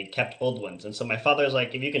 but they kept old ones. And so my father was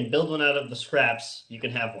like, if you can build one out of the scraps, you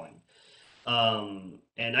can have one.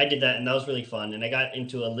 And I did that, and that was really fun. And I got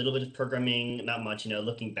into a little bit of programming, not much,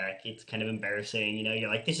 looking back, it's kind of embarrassing. You're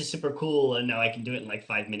like, this is super cool, and now I can do it in like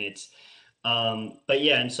 5 minutes. But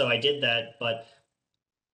yeah, and so I did that, but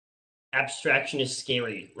abstraction is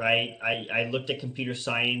scary, right? I looked at computer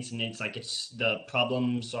science and it's like the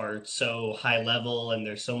problems are so high level and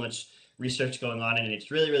there's so much research going on and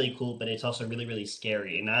it's really, really cool, but it's also really, really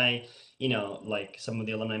scary. And like some of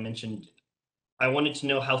the alumni mentioned, I wanted to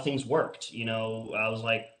know how things worked. I was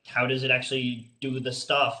like, how does it actually do the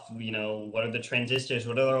stuff? What are the transistors?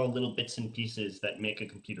 What are all the little bits and pieces that make a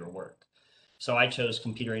computer work? So I chose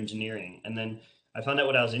computer engineering. And then I found out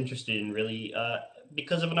what I was interested in really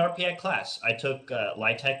because of an RPI class. I took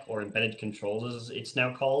LITEC, or Embedded Controls as it's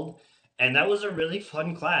now called. And that was a really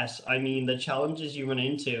fun class. I mean, the challenges you run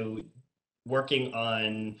into working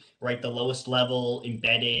on, right, the lowest level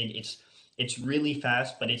embedded, it's really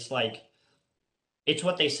fast, but it's like, it's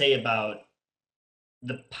what they say about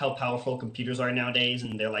how powerful computers are nowadays,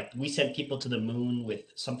 and they're like, we sent people to the moon with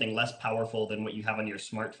something less powerful than what you have on your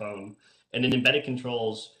smartphone. And in embedded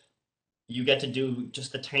controls, you get to do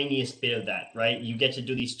just the tiniest bit of that, right? You get to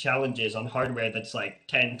do these challenges on hardware that's like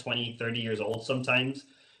 10, 20, 30 years old sometimes,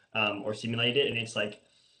 or simulated, and it's like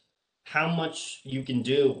how much you can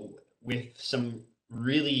do with some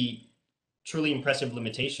really truly impressive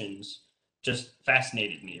limitations just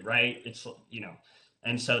fascinated me, right?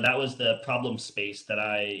 And so that was the problem space that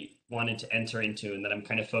I wanted to enter into and that I'm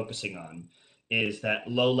kind of focusing on, is that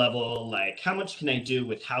low level, like how much can I do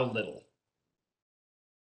with how little?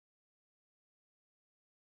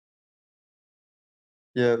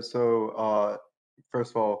 Yeah, so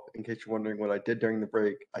first of all, in case you're wondering what I did during the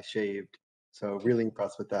break, I shaved. So really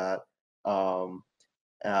impressed with that. Um,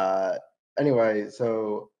 uh, anyway,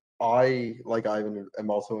 so I, like Ivan, am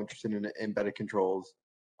also interested in embedded controls.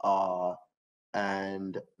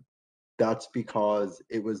 And that's because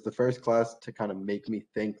it was the first class to kind of make me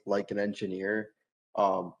think like an engineer.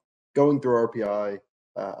 Going through RPI,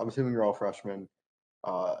 I'm assuming you're all freshmen.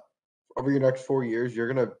 Uh, Over your next 4 years, you're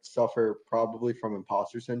gonna suffer probably from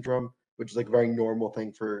imposter syndrome, which is like a very normal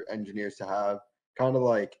thing for engineers to have. Kind of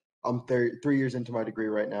like I'm 3 years into my degree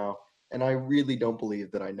right now, and I really don't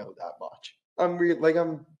believe that I know that much. I'm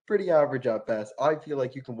pretty average at best. I feel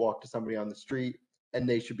like you can walk to somebody on the street and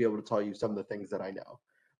they should be able to tell you some of the things that I know.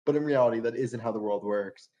 But in reality, that isn't how the world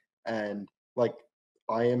works. And like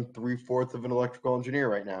I am 3/4 of an electrical engineer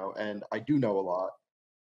right now, and I do know a lot,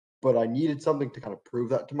 but I needed something to kind of prove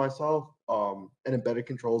that to myself. And embedded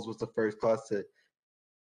controls was the first class to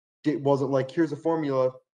it wasn't like here's a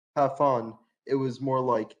formula, have fun. It was more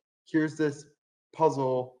like here's this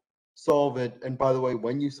puzzle, solve it, and by the way,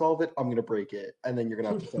 when you solve it, I'm gonna break it, and then you're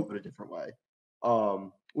gonna have to solve it a different way.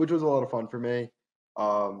 Which was a lot of fun for me.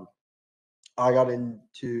 I got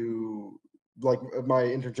into like my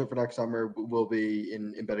internship for next summer will be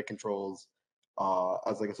in embedded controls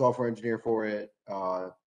as like a software engineer for it.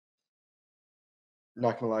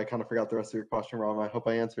 Not gonna lie, I kind of forgot the rest of your question, Ram. I hope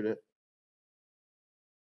I answered it.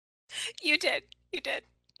 You did. You did.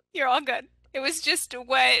 You're all good. It was just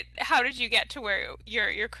how did you get to where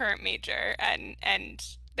your current major and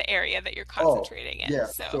the area that you're concentrating in? Yeah.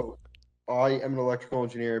 So I am an electrical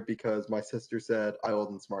engineer because my sister said I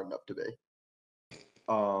wasn't smart enough to be.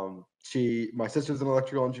 My sister's an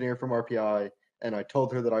electrical engineer from RPI, and I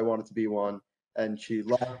told her that I wanted to be one, and she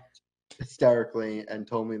left hysterically and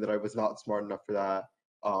told me that I was not smart enough for that.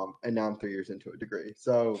 And now I'm 3 years into a degree.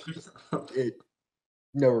 So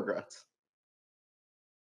no regrets.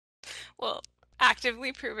 Well,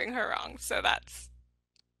 actively proving her wrong, so that's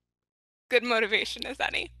good motivation as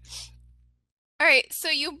any. All right, so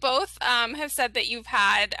you both have said that you've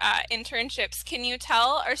had internships. Can you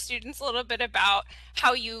tell our students a little bit about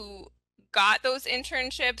how you got those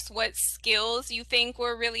internships, what skills you think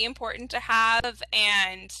were really important to have,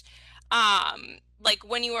 and like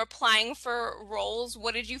when you were applying for roles,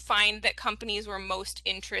 what did you find that companies were most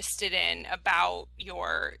interested in about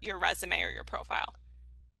your resume or your profile?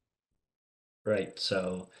 Right.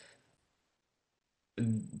 So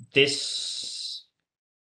this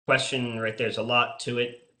question right there's a lot to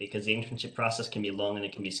it because the internship process can be long and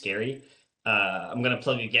it can be scary. I'm going to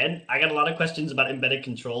plug again. I got a lot of questions about embedded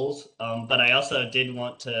controls, but I also did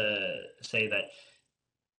want to say that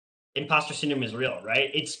imposter syndrome is real, right?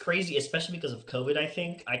 It's crazy, especially because of COVID. I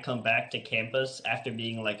think I come back to campus after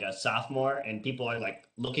being like a sophomore, and people are like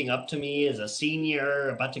looking up to me as a senior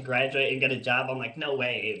about to graduate and get a job. I'm like, no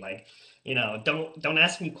way, like, don't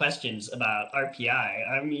ask me questions about RPI.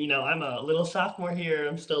 I'm a little sophomore here.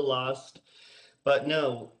 I'm still lost. But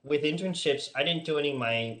no, with internships, I didn't do any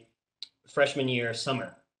my freshman year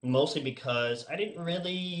summer, mostly because I didn't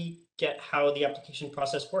really get how the application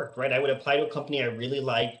process worked, right? I would apply to a company I really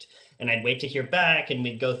liked and I'd wait to hear back and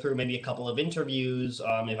we'd go through maybe a couple of interviews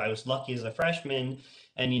if I was lucky as a freshman.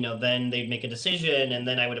 And then they'd make a decision and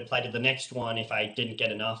then I would apply to the next one if I didn't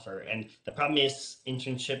get an offer. And the problem is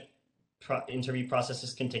interview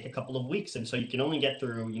processes can take a couple of weeks. And so you can only get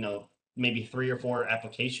through, maybe 3 or 4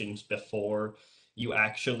 applications before you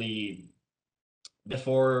actually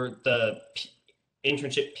before the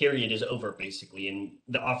internship period is over, basically, and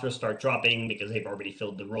the offers start dropping because they've already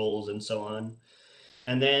filled the roles and so on.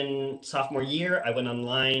 And then sophomore year, I went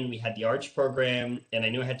online. We had the Arch program, and I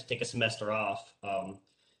knew I had to take a semester off.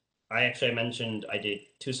 I mentioned I did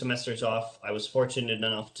 2 semesters off. I was fortunate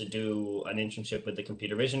enough to do an internship with the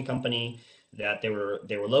computer vision company that they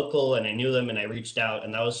were local and I knew them and I reached out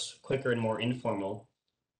and that was quicker and more informal.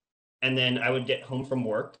 And then I would get home from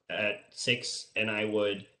work at 6 and I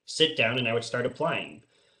would sit down and I would start applying.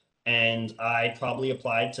 And I probably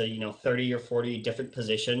applied to, 30 or 40 different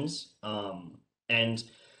positions. And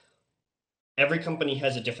every company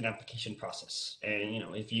has a different application process. And,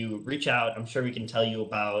 if you reach out, I'm sure we can tell you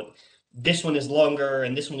about this one is longer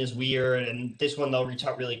and this one is weird and this one they'll reach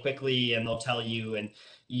out really quickly and they'll tell you and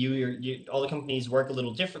all the companies work a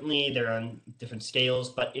little differently. They're on different scales,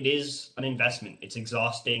 but it is an investment. It's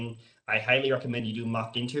exhausting. I highly recommend you do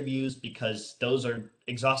mock interviews because those are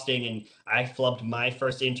exhausting. And I flubbed my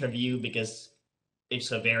first interview because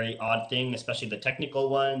it's a very odd thing, especially the technical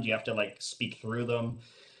ones. You have to like speak through them.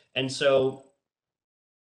 And so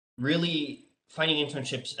really finding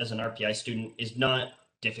internships as an RPI student is not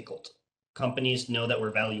difficult. Companies know that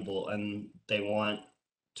we're valuable and they want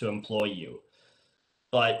to employ you.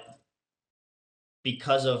 But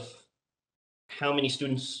because of how many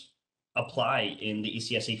students apply in the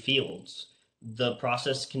ECSE fields, the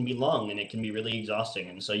process can be long and it can be really exhausting.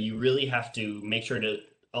 And so you really have to make sure to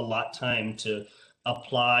allot time to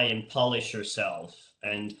apply and polish yourself.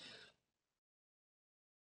 And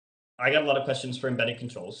I got a lot of questions for embedded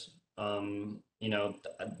controls.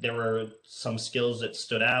 There were some skills that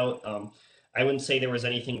stood out. I wouldn't say there was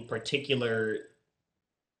anything particular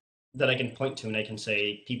that I can point to and I can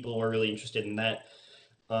say people were really interested in that.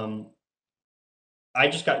 I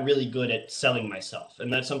just got really good at selling myself.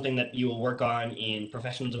 And that's something that you will work on in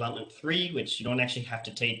Professional Development 3, which you don't actually have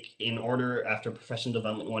to take in order after Professional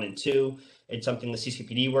Development 1 and 2. It's something the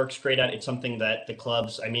CCPD works great at. It's something that the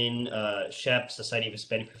clubs I'm in, SHEP, Society of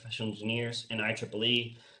Hispanic Professional Engineers, and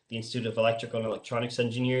IEEE, the Institute of Electrical and Electronics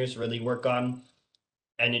Engineers, really work on.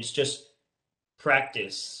 And it's just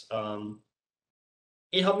practice.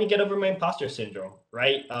 It helped me get over my imposter syndrome,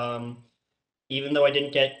 right? Even though I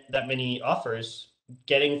didn't get that many offers,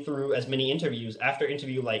 getting through as many interviews after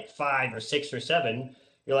interview like 5 or 6 or 7,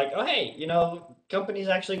 you're like, oh hey, companies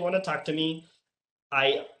actually want to talk to me.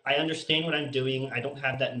 I understand what I'm doing. I don't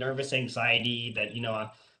have that nervous anxiety that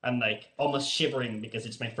I'm like almost shivering because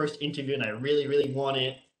it's my first interview and I really, really want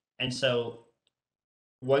it. And so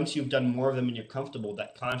once you've done more of them and you're comfortable,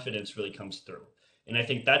 that confidence really comes through. And I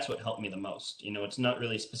think that's what helped me the most. It's not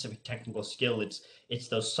really a specific technical skill. It's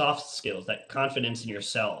those soft skills, that confidence in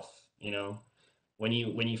yourself. When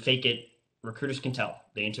you fake it, recruiters can tell.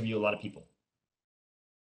 They interview a lot of people.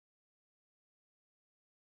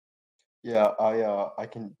 Yeah, I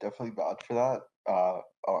can definitely vouch for that.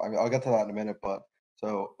 I'll get to that in a minute, but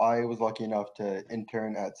so I was lucky enough to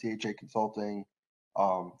intern at CHA Consulting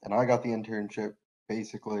And I got the internship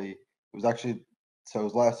basically, it was actually, so it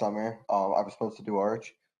was last summer. I was supposed to do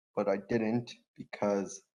Arch, but I didn't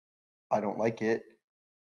because I don't like it.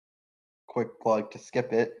 Quick plug to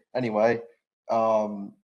skip it. Anyway,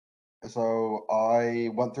 um, so I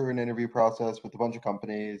went through an interview process with a bunch of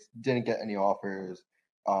companies, didn't get any offers,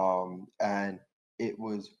 and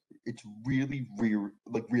it's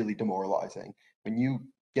really demoralizing. When you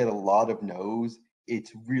get a lot of no's,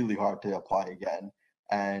 it's really hard to apply again.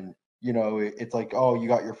 And it's like, oh, you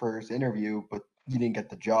got your first interview, but you didn't get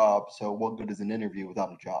the job. So what good is an interview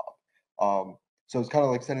without a job? Um, so it's kind of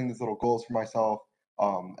like setting these little goals for myself.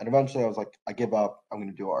 And eventually I was like, I give up. I'm going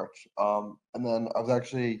to do Arch. And then I was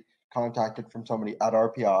actually contacted from somebody at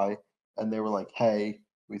RPI, and they were like, "Hey,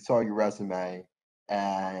 we saw your resume,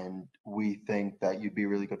 and we think that you'd be a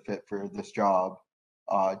really good fit for this job.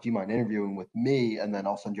 Do you mind interviewing with me, and then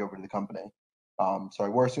I'll send you over to the company?" So I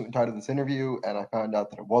wore a suit and tie to this interview, and I found out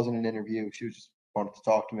that it wasn't an interview. She was just wanted to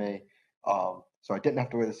talk to me, so I didn't have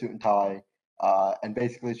to wear the suit and tie. And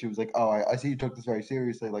basically, she was like, "Oh, I see you took this very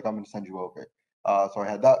seriously. Like, I'm going to send you over." So I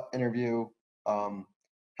had that interview. Um,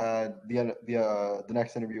 had the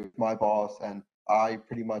next interview with my boss, and I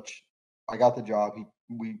got the job.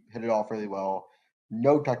 We hit it off really well.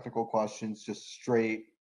 No technical questions, just straight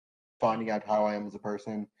finding out how I am as a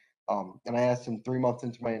person. And I asked him 3 months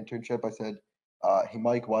into my internship. I said, "Hey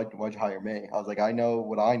Mike, why'd you hire me?" I was like, "I know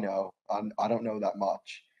what I know. I don't know that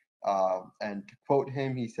much." And to quote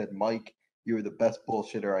him, he said, "Mike, you were the best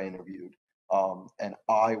bullshitter I interviewed." And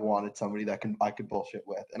I wanted somebody that I could bullshit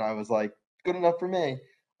with, and I was like, "Good enough for me."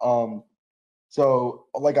 Um, so,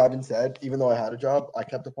 like Ivan said, even though I had a job, I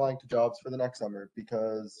kept applying to jobs for the next summer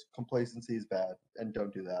because complacency is bad and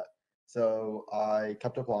don't do that. So I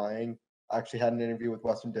kept applying. I actually had an interview with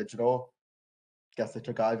Western Digital. Guess they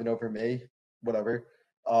took Ivan over me, whatever.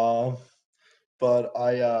 Um, but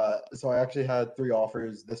I actually had 3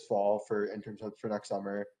 offers this fall for internships for next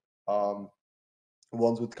summer. Um,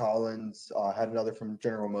 one's with Collins, I had another from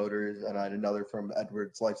General Motors, and I had another from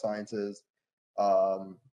Edwards Life Sciences.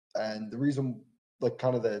 Um, and the reason, like,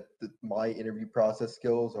 kind of my interview process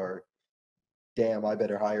skills are, damn, I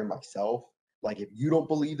better hire myself. Like, if you don't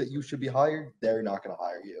believe that you should be hired, they're not going to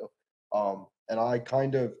hire you. And I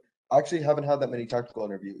actually haven't had that many technical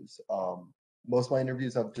interviews. Most of my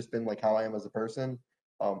interviews have just been like how I am as a person.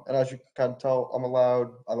 And as you can kind of tell, I'm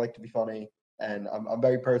allowed. I like to be funny, and I'm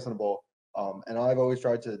very personable. And I've always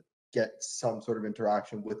tried to get some sort of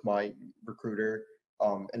interaction with my recruiter,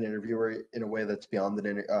 an interviewer, in a way that's beyond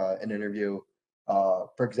an interview.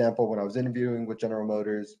 For example, when I was interviewing with General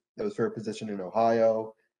Motors, it was for a position in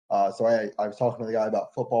Ohio. So I was talking to the guy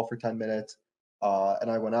about football for 10 minutes. And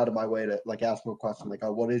I went out of my way to like ask him a question like,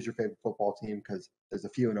 "Oh, what is your favorite football team?" Because there's a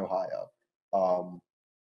few in Ohio. Um,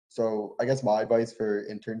 so I guess my advice for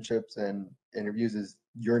internships and interviews is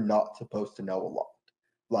you're not supposed to know a lot.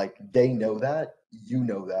 Like they know that, you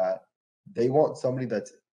know that. They want somebody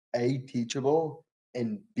that's A, teachable,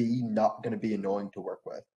 and B, not going to be annoying to work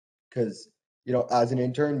with. Because, as an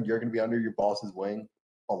intern, you're going to be under your boss's wing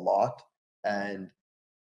a lot. And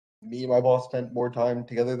me and my boss spent more time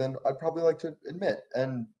together than I'd probably like to admit.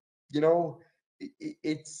 And, you know,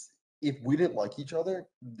 it's, if we didn't like each other,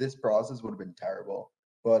 this process would have been terrible.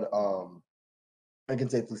 But I can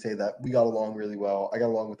safely say that we got along really well. I got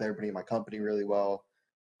along with everybody in my company really well.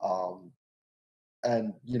 Um,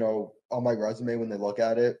 and on my resume, when they look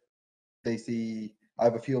at it, they see I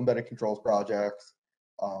have a few embedded controls projects.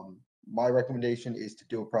 Um, my recommendation is to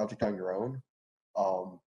do a project on your own,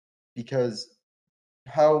 because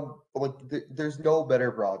there's no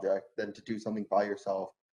better project than to do something by yourself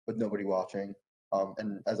with nobody watching.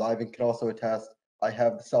 And as Ivan can also attest, I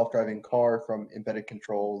have the self-driving car from embedded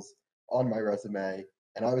controls on my resume.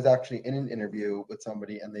 And I was actually in an interview with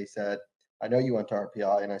somebody, and they said, "I know you went to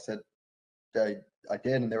RPI," and I said, I, I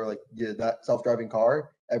did, and they were like, "Yeah, that self-driving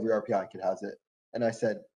car, every RPI kid has it." And I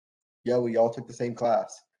said, "Yeah, we all took the same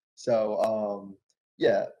class." So,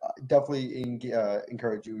 yeah, I definitely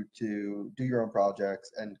encourage you to do your own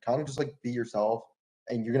projects and kind of just like be yourself.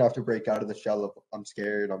 And you're gonna have to break out of the shell of "I'm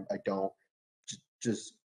scared, I don't."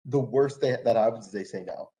 Just the worst that happens is they say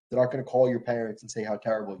no. They're not gonna call your parents and say how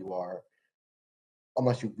terrible you are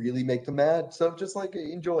unless you really make them mad. So just like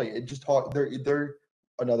enjoy it. Just talk. They're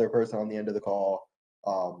another person on the end of the call.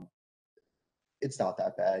 Um, it's not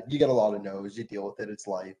that bad. You get a lot of no's. You deal with it. It's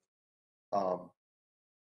life. Um,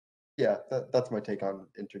 yeah, that's my take on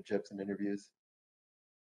internships and interviews.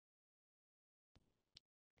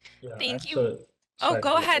 Yeah, Thank you. so Oh, sorry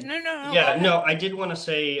go for ahead. that. No, no, no, go Yeah, ahead. no, I did want to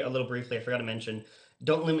say a little briefly, I forgot to mention,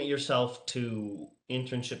 don't limit yourself to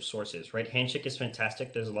internship sources, right? Handshake is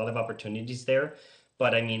fantastic. There's a lot of opportunities there,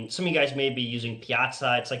 But I mean, some of you guys may be using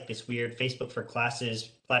Piazza. It's like this weird Facebook for Classes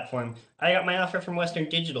platform. I got my offer from Western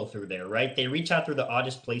Digital through there, right? They reach out through the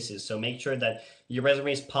oddest places. So make sure that your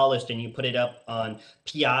resume is polished and you put it up on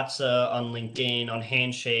Piazza, on LinkedIn, on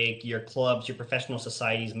Handshake. Your clubs, your professional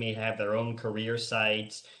societies may have their own career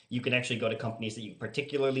sites. You can actually go to companies that you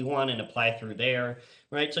particularly want and apply through there,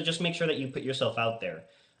 right? So just make sure that you put yourself out there.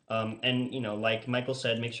 And like Michael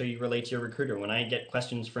said, make sure you relate to your recruiter. When I get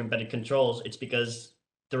questions for embedded controls, it's because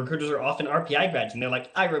the recruiters are often RPI grads, and they're like,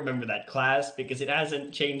 I remember that class because it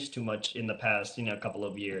hasn't changed too much in the past, couple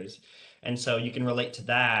of years. And so you can relate to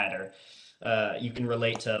that, or you can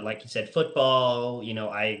relate to, like you said, football.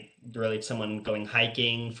 I relate to someone going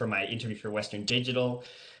hiking for my interview for Western Digital.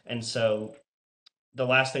 And so the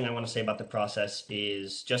last thing I want to say about the process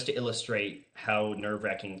is just to illustrate how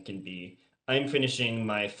nerve-wracking it can be. I'm finishing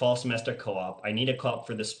my fall semester co-op. I need a co-op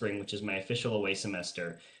for the spring, which is my official away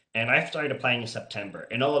semester. And I've started applying in September.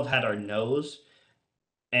 And all I've had are no's.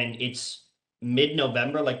 And it's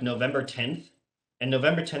mid-November, like November 10th. And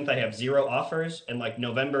November 10th, I have 0 offers. And like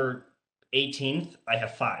November 18th, I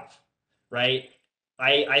have 5, right?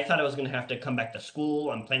 I thought I was going to have to come back to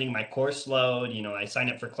school. I'm planning my course load. I sign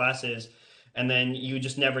up for classes. And then you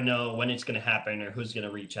just never know when it's going to happen or who's going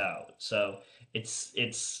to reach out. So it's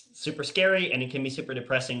super scary and it can be super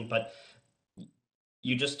depressing, but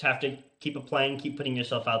you just have to keep applying, keep putting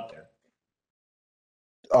yourself out there.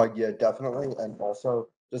 Yeah, definitely. And also,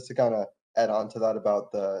 just to kind of add on to that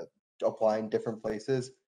about the applying different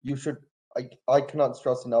places, you should, I cannot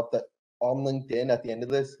stress enough that on LinkedIn at the end of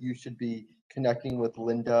this, you should be connecting with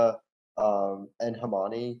Linda and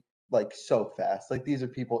Hamani like so fast. Like these are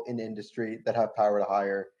people in industry that have power to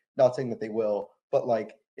hire. Not saying that they will, but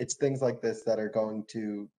like it's things like this that are going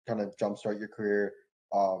to kind of jumpstart your career.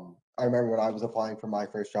 I remember when I was applying for my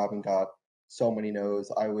first job and got so many no's.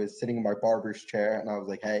 I was sitting in my barber's chair and I was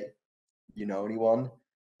like, hey, you know anyone?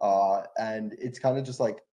 And it's kind of just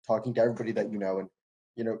like talking to everybody that you know. And,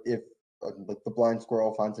 if like the blind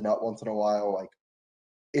squirrel finds a nut once in a while, like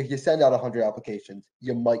if you send out 100 applications,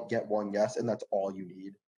 you might get one yes, and that's all you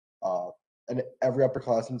need. Uh, and every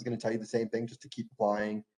upperclassman is going to tell you the same thing, just to keep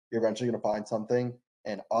applying. You're eventually going to find something.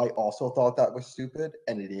 And I also thought that was stupid,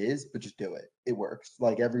 and it is, but just do it. It works.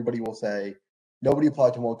 Like everybody will say, nobody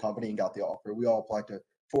applied to one company and got the offer. We all applied to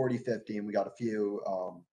 40, 50, and we got a few.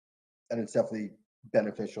 And it's definitely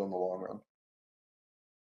beneficial in the long run.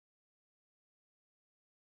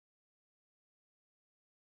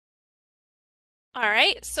 All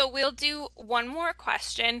right, so we'll do one more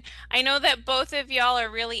question. I know that both of y'all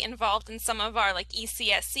are really involved in some of our like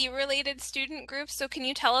ECSC related student groups. So can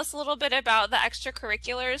you tell us a little bit about the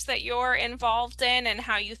extracurriculars that you're involved in and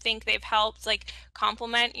how you think they've helped like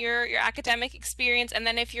complement your academic experience? And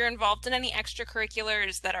then if you're involved in any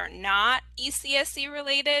extracurriculars that are not ECSC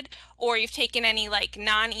related, or you've taken any like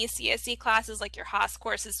non-ECSC classes like your Haas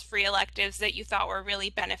courses, free electives that you thought were really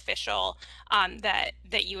beneficial, that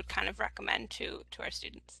you would kind of recommend to our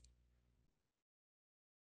students.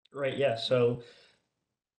 Right, yeah. So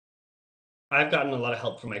I've gotten a lot of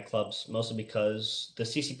help from my clubs, mostly because the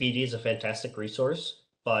CCPD is a fantastic resource,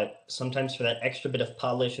 but sometimes for that extra bit of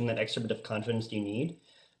polish and that extra bit of confidence you need,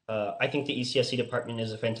 I think the ECSC department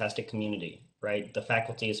is a fantastic community, right? The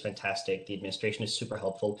faculty is fantastic, the administration is super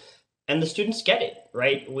helpful, and the students get it,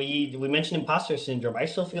 right? We mentioned imposter syndrome. I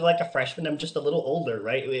still feel like a freshman. I'm just a little older,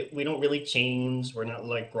 right? We don't really change. We're not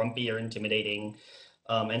like grumpy or intimidating.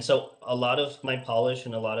 And so a lot of my polish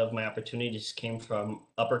and a lot of my opportunities came from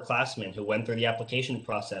upperclassmen who went through the application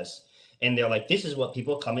process. And they're like, this is what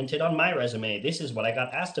people commented on my resume. This is what I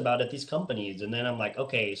got asked about at these companies. And then I'm like,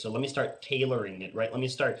 okay, so let me start tailoring it, right? Let me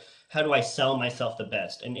start, how do I sell myself the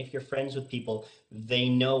best? And if you're friends with people, they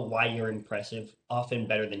know why you're impressive often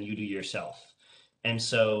better than you do yourself. And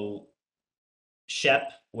so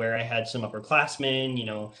Shep, where I had some upperclassmen,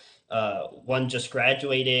 one just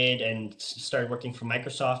graduated and started working for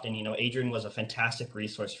Microsoft, and Adrian was a fantastic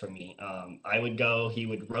resource for me. I would go, he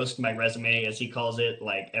would roast my resume, as he calls it,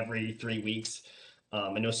 like every 3 weeks,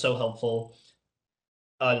 and it was so helpful.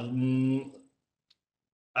 I'm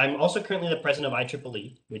also currently the president of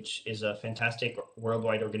IEEE, which is a fantastic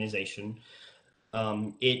worldwide organization.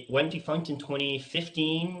 It went defunct in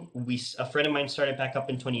 2015. A friend of mine started back up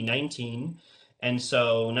in 2019. And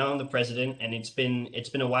so now I'm the president, and it's been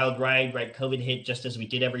a wild ride, right? COVID hit just as we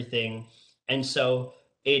did everything. And so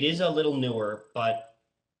it is a little newer, but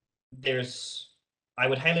I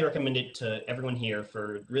would highly recommend it to everyone here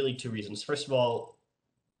for really 2 reasons. First of all,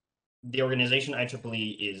 the organization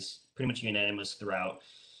IEEE is pretty much unanimous throughout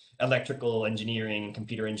electrical engineering,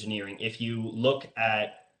 computer engineering. If you look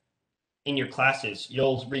at in your classes,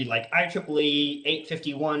 you'll read like IEEE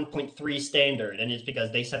 851.3 standard, and it's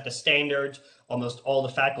because they set the standards. Almost all the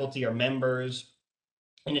faculty are members.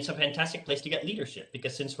 And it's a fantastic place to get leadership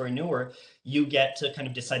because since we're newer, you get to kind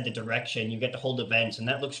of decide the direction, you get to hold events, and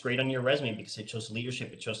that looks great on your resume because it shows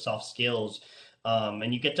leadership, it shows soft skills,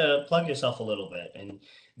 and you get to plug yourself a little bit. And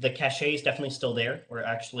the cachet is definitely still there. We're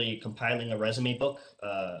actually compiling a resume book,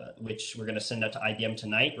 which we're going to send out to IBM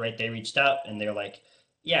tonight, right? They reached out and they're like,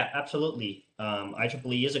 yeah, absolutely.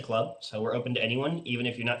 IEEE is a club, so we're open to anyone, even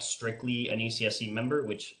if you're not strictly an ECSE member,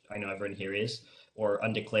 which I know everyone here is, or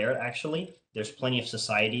undeclared, actually. There's plenty of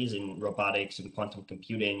societies in robotics and quantum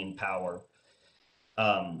computing and power.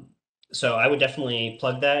 Um, so I would definitely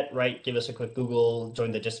plug that, right? Give us a quick Google,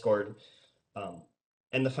 join the Discord. Um,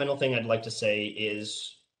 and the final thing I'd like to say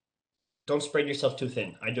is don't spread yourself too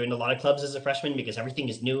thin. I joined a lot of clubs as a freshman because everything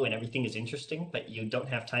is new and everything is interesting, but you don't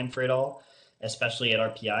have time for it all, especially at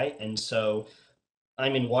RPI. And so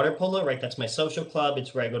I'm in water polo, right? That's my social club.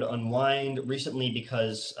 It's where I go to unwind. Recently,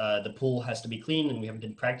 because the pool has to be clean and we haven't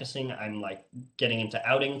been practicing, I'm like getting into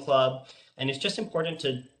outing club. And it's just important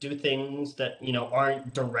to do things that,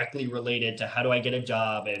 aren't directly related to how do I get a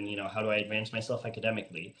job and, how do I advance myself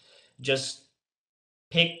academically. Just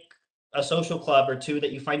pick a social club or two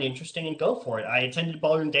that you find interesting and go for it. I attended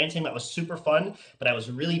ballroom dancing. That was super fun, but I was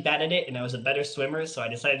really bad at it and I was a better swimmer. So I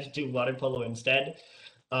decided to do water polo instead.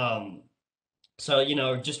 Um, so,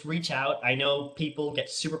 just reach out. I know people get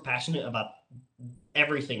super passionate about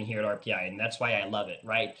everything here at RPI, and that's why I love it,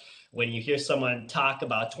 right? When you hear someone talk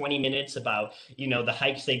about 20 minutes about, the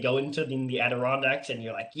hikes they go into in the Adirondacks, and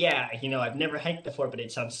you're like, yeah, I've never hiked before, but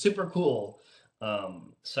it sounds super cool.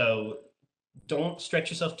 So don't stretch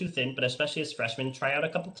yourself too thin, but especially as freshmen, try out a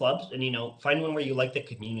couple clubs and, find one where you like the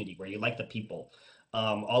community, where you like the people.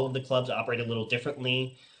 All of the clubs operate a little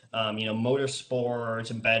differently. Motorsports,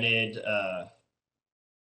 embedded,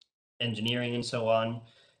 engineering and so on,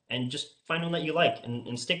 and just find one that you like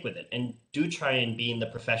and stick with it, and do try and be in the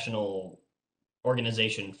professional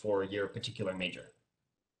organization for your particular major.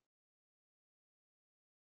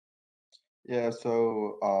 Yeah,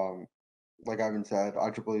 so like Ivan said,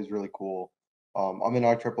 IEEE is really cool. I'm in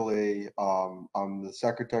IEEE. I'm the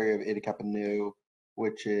secretary of Eta Kappa Nu,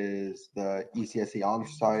 which is the ECSE Honor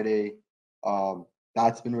Society.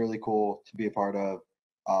 That's been really cool to be a part of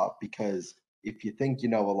because if you think you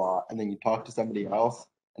know a lot and then you talk to somebody else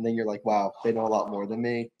and then you're like, wow, they know a lot more than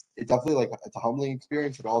me. It's definitely like it's a humbling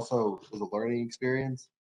experience. It also is a learning experience,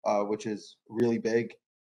 which is really big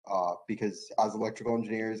because as electrical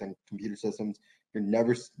engineers and computer systems, you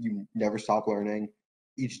never stop learning.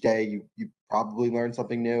 Each day you probably learn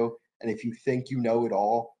something new, and if you think you know it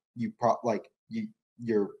all,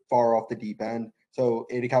 you're far off the deep end. So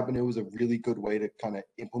Eta Kappa Nu was a really good way to kind of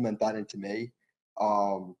implement that into me.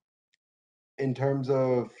 In terms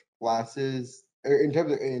of classes, or in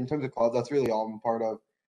terms of clubs, that's really all I'm part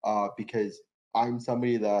of, because I'm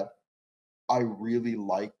somebody that I really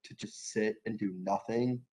like to just sit and do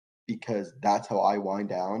nothing because that's how I wind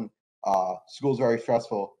down. School's very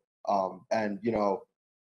stressful, and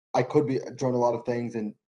I could be doing a lot of things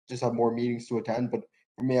and just have more meetings to attend. But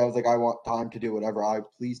for me, I was like, I want time to do whatever I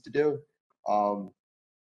please to do. Um,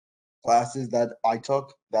 Classes that I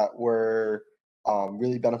took that were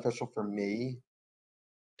really beneficial for me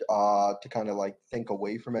to kind of like think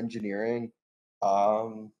away from engineering.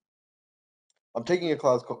 Um, I'm taking a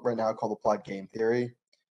class right now called Applied Game Theory,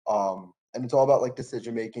 and it's all about like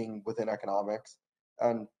decision making within economics,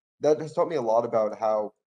 and that has taught me a lot about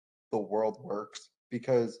how the world works.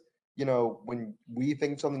 Because when we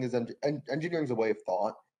think something is engineering is a way of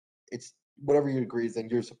thought. It's whatever you agree is, then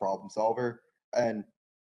you're just a problem solver, and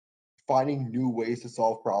finding new ways to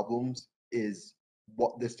solve problems is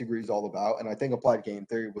what this degree is all about. And I think applied game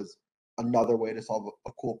theory was another way to solve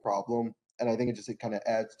a cool problem. And I think it kind of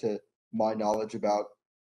adds to my knowledge about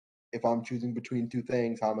if I'm choosing between two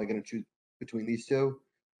things, how am I going to choose between these two?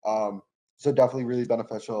 So definitely really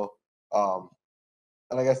beneficial. Um,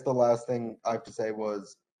 and I guess the last thing I have to say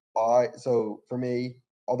was so for me,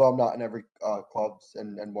 although I'm not in every clubs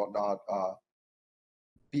and whatnot,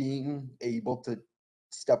 being able to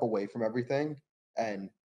step away from everything and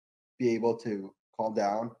be able to calm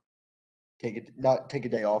down, not take a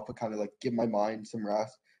day off, but kind of like give my mind some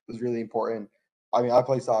rest was really important. I mean, I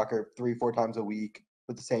play soccer 3-4 times a week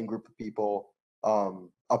with the same group of people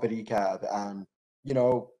up at ECAB, and you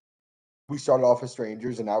know, we started off as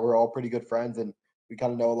strangers, and now we're all pretty good friends, and we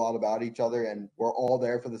kind of know a lot about each other, and we're all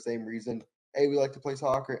there for the same reason. A, we like to play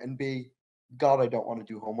soccer, and B, God, I don't want to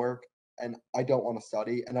do homework, and I don't want to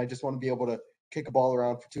study, and I just want to be able to kick a ball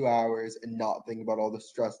around for 2 hours and not think about all the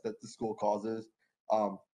stress that the school causes.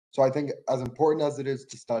 So I think as important as it is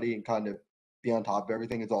to study and kind of be on top of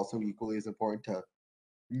everything, it's also equally as important to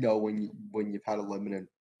know when you've had a limit and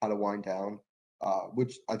how to wind down,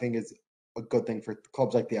 which I think is a good thing for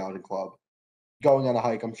clubs like the Outing Club. Going on a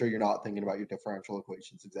hike, I'm sure you're not thinking about your differential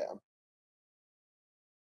equations exam.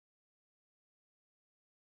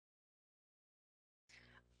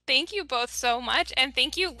 Thank you both so much, and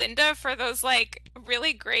thank you, Linda, for those like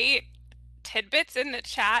really great tidbits in the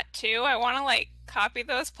chat too. I want to like copy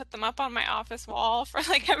those, put them up on my office wall for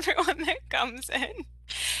like everyone that comes in.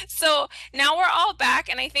 So now we're all back,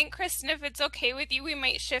 and I think, Kristen, if it's okay with you, we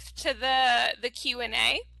might shift to the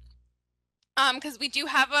Q&A. Because we do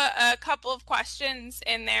have a couple of questions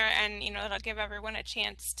in there, and it'll give everyone a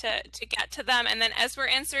chance to get to them. And then as we're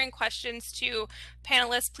answering questions to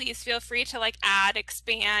panelists, please feel free to like add,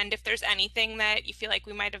 expand if there's anything that you feel like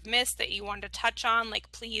we might have missed that you want to touch on.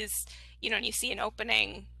 Like please, when you see an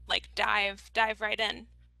opening, like dive right in.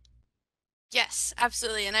 Yes,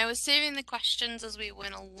 absolutely. And I was saving the questions as we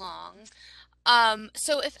went along.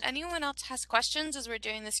 So if anyone else has questions as we're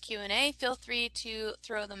doing this Q&A, feel free to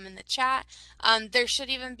throw them in the chat. There should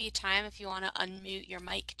even be time if you want to unmute your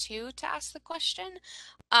mic too to ask the question.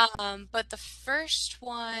 But the first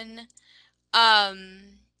one,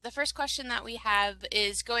 the first question that we have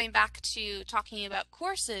is going back to talking about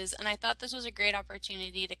courses, and I thought this was a great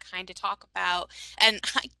opportunity to kind of talk about, and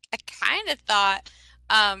I kind of thought,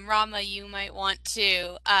 Rama, you might want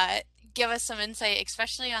to give us some insight,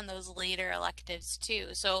 especially on those later electives too.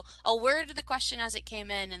 So I'll word the question as it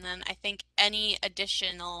came in, and then I think any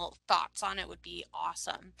additional thoughts on it would be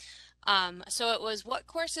awesome. So it was, what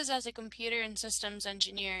courses as a computer and systems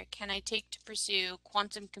engineer can I take to pursue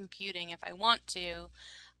quantum computing if I want to?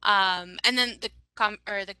 And then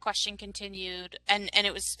the question continued, and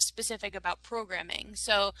it was specific about programming.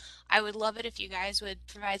 So I would love it if you guys would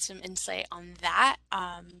provide some insight on that.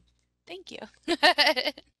 Thank you.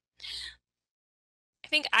 I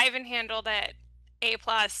think Ivan handled it A+.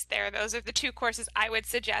 Those are the two courses I would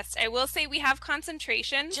suggest. I will say we have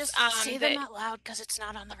concentrations. Just say them out loud because it's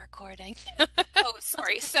not on the recording. Oh,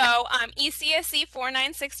 sorry. So ECSE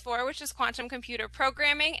 4964, which is quantum computer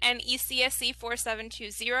programming, and ECSE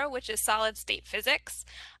 4720, which is solid state physics.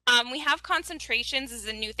 We have concentrations is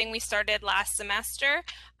a new thing we started last semester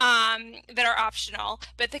that are optional,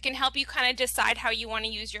 but that can help you kind of decide how you want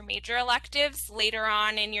to use your major electives later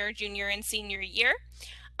on in your junior and senior year.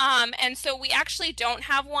 And so we actually don't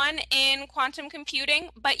have one in quantum computing,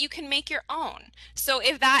 but you can make your own. So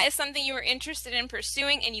if that is something you are interested in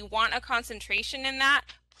pursuing and you want a concentration in that,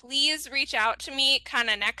 please reach out to me kind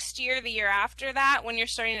of next year, the year after that, when you're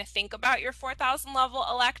starting to think about your 4,000 level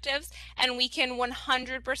electives, and we can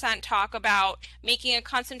 100% talk about making a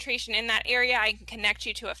concentration in that area. I can connect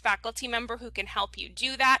you to a faculty member who can help you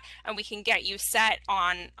do that, and we can get you set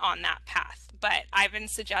on that path. But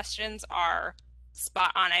Ivan's suggestions are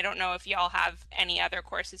spot on. I don't know if y'all have any other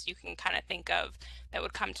courses you can kind of think of that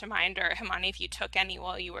would come to mind, or Himani, if you took any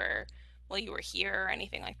while you were here or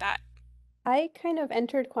anything like that. I kind of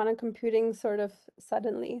entered quantum computing sort of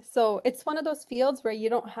suddenly. So it's one of those fields where you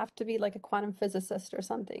don't have to be like a quantum physicist or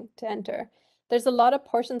something to enter. There's a lot of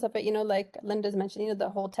portions of it, like Linda's mentioned, the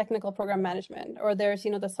whole technical program management, or there's,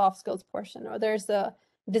 the soft skills portion, or there's the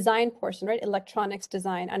design portion, right? Electronics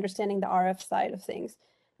design, understanding the RF side of things.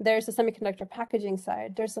 There's the semiconductor packaging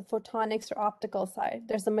side. There's the photonics or optical side.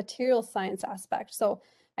 There's the material science aspect. So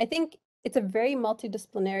I think it's a very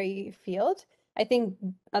multidisciplinary field. I think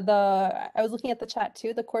I was looking at the chat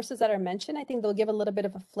too, the courses that are mentioned, I think they'll give a little bit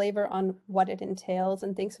of a flavor on what it entails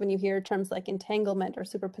and things. When you hear terms like entanglement or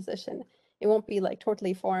superposition, it won't be like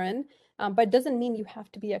totally foreign, but it doesn't mean you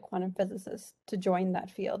have to be a quantum physicist to join that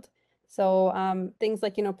field. So things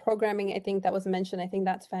like, programming, I think that was mentioned. I think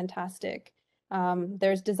that's fantastic.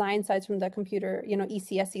 There's design sides from the computer,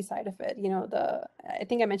 ECSE side of it, I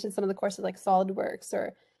think I mentioned some of the courses like SolidWorks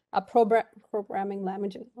or programming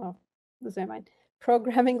languages. Oh, lose my mind.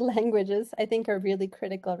 Programming languages, I think, are really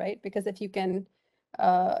critical, right? Because if you can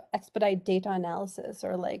expedite data analysis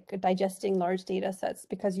or like digesting large data sets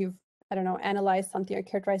because you've, analyzed something or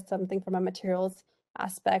characterized something from a materials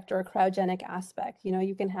aspect or a cryogenic aspect,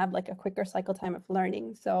 you can have like a quicker cycle time of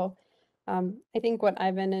learning. So I think what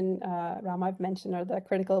Ivan and Rama have mentioned are the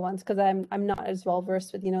critical ones, because I'm not as well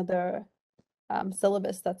versed with the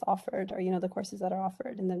syllabus that's offered, or the courses that are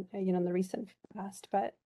offered in the in the recent past,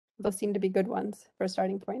 but those seem to be good ones for a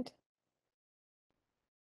starting point.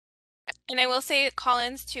 And I will say,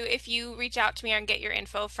 Collins, too, if you reach out to me and get your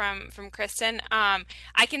info from Kristen,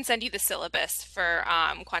 I can send you the syllabus for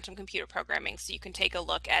quantum computer programming, so you can take a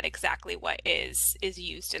look at exactly what is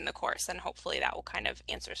used in the course, and hopefully that will kind of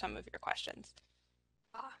answer some of your questions.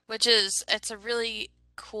 It's a really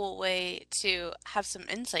cool way to have some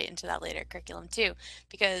insight into that later curriculum too,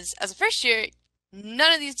 because as a first year,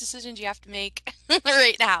 none of these decisions you have to make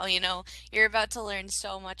right now, you're about to learn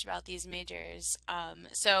so much about these majors.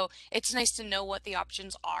 So it's nice to know what the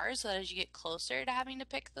options are so that as you get closer to having to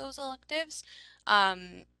pick those electives,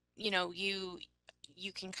 um, you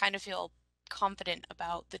can kind of feel confident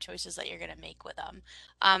about the choices that you're going to make with them.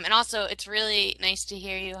 And also, it's really nice to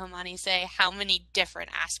hear you, Hamani, say how many different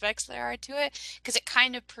aspects there are to it, because it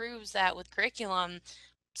kind of proves that with curriculum,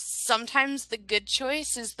 sometimes the good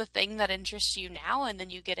choice is the thing that interests you now, and then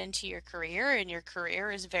you get into your career, and your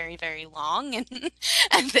career is very, very long, and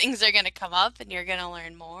and things are going to come up, and you're going to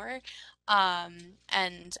learn more.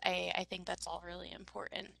 And I think that's all really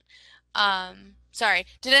important. Sorry,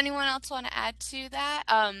 did anyone else want to add to that?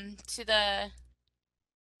 To the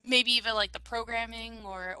maybe even like the programming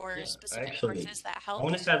or Yeah, specific actually, courses that I want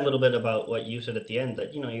helped? to add a little bit about what you said at the end,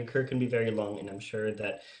 that your career can be very long, and I'm sure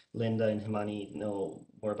that Linda and Himani know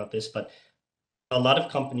more about this, but a lot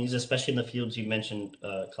of companies, especially in the fields you mentioned,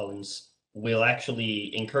 Collins, will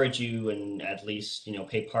actually encourage you and at least,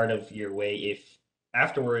 pay part of your way if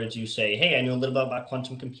afterwards you say, hey, I know a little bit about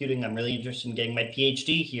quantum computing. I'm really interested in getting my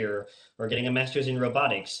PhD here or getting a master's in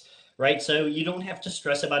robotics, right? So you don't have to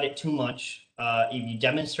stress about it too much. If you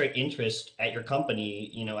demonstrate interest at your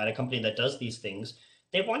company, at a company that does these things,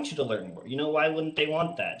 they want you to learn more. Why wouldn't they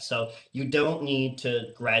want that? So you don't need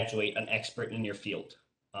to graduate an expert in your field.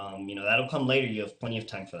 That'll come later. You have plenty of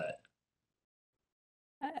time for that.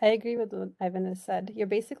 I agree with what Ivan has said. You're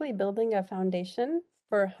basically building a foundation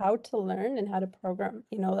for how to learn and how to program,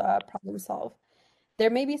 problem solve. There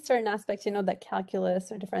may be certain aspects, that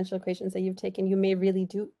calculus or differential equations that you've taken, you may really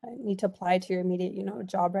do need to apply to your immediate,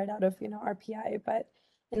 job right out of, RPI. But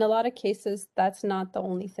in a lot of cases, that's not the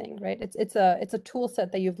only thing, right? It's a tool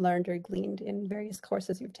set that you've learned or gleaned in various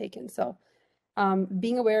courses you've taken. So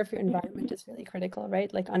being aware of your environment is really critical,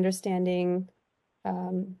 right? Like understanding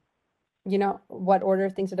um, what order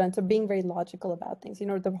things are done. So being very logical about things,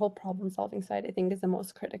 the whole problem solving side, I think is the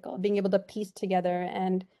most critical. Being able to piece together,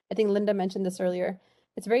 and I think Linda mentioned this earlier,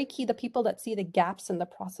 it's very key the people that see the gaps in the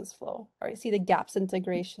process flow, or see the gaps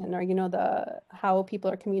integration, or the how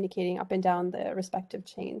people are communicating up and down the respective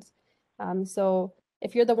chains. So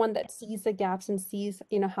if you're the one that sees the gaps and sees,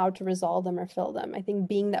 how to resolve them or fill them, I think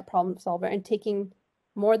being that problem solver and taking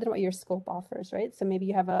more than what your scope offers, right? So maybe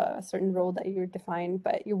you have a certain role that you're defined,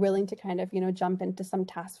 but you're willing to kind of, jump into some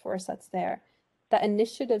task force that's there. The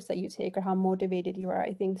initiatives that you take or how motivated you are,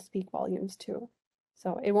 I think, speak volumes too.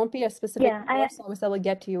 So it won't be a specific Yeah, course always that will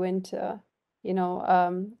get you into, a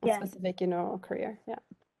yeah, specific, career. Yeah.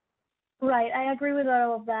 right. I agree with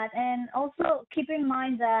all of that. And also keep in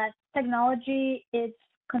mind that technology is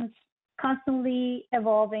constantly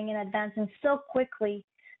evolving and advancing so quickly.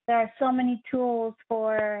 There are so many tools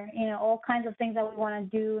for, all kinds of things that we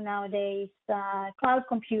want to do nowadays, cloud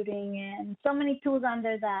computing and so many tools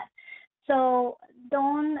under that. So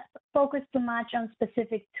don't focus too much on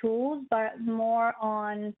specific tools, but more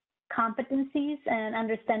on competencies and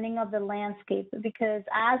understanding of the landscape, because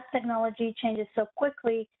as technology changes so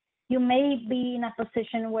quickly, you may be in a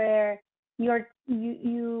position where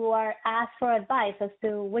you are asked for advice as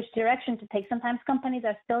to which direction to take. Sometimes companies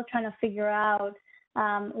are still trying to figure out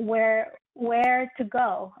where to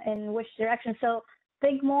go and which direction. So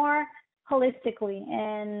think more holistically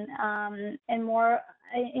and more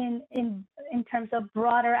in terms of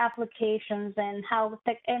broader applications and how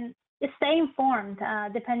and stay informed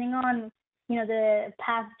depending on the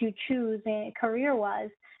path you choose career wise.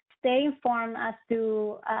 Stay informed as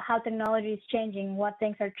to how technology is changing, what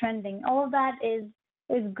things are trending. All of that is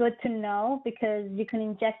good to know because you can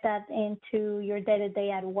inject that into your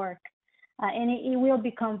day-to-day at work, and it will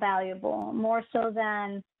become valuable more so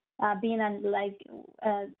than being like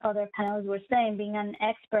other panelists were saying, being an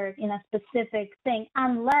expert in a specific thing,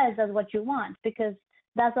 unless that's what you want, because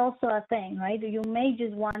that's also a thing, right? You may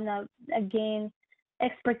just want to gain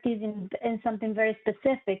expertise in something very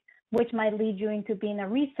specific, which might lead you into being a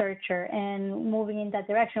researcher and moving in that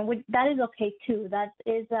direction, which that is okay too. That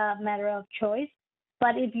is a matter of choice.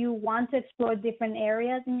 But if you want to explore different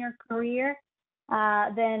areas in your career,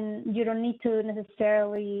 then you don't need to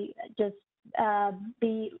necessarily just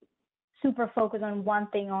be super focused on one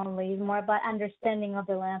thing only. It's more about understanding of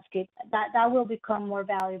the landscape. That will become more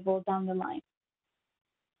valuable down the line.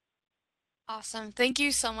 Awesome. Thank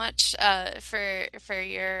you so much for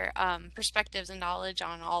your perspectives and knowledge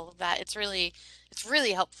on all of that. It's really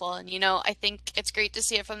helpful. And I think it's great to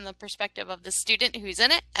see it from the perspective of the student who's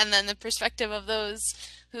in it, and then the perspective of those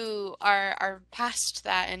who are past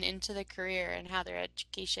that and into the career and how their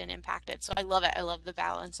education impacted. So I love it. I love the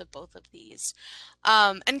balance of both of these.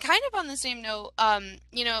 And kind of on the same note,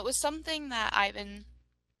 it was something that Ivan,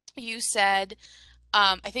 you said.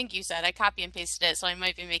 I think you said, I copy and pasted it, so I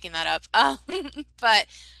might be making that up. But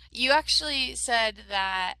you actually said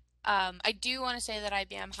that I do want to say that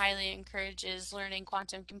IBM highly encourages learning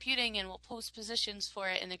quantum computing and will post positions for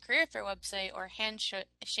it in the Career Fair website or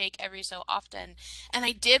handshake every so often. And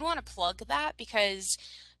I did want to plug that because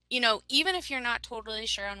even if you're not totally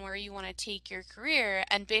sure on where you want to take your career,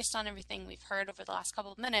 and based on everything we've heard over the last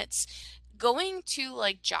couple of minutes, going to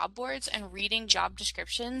like job boards and reading job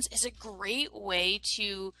descriptions is a great way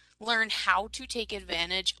to learn how to take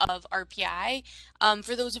advantage of RPI.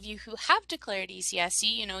 For those of you who have declared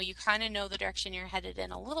ECSE, you kind of know the direction you're headed in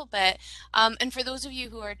a little bit. And for those of you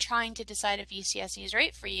who are trying to decide if ECSE is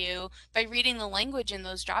right for you, by reading the language in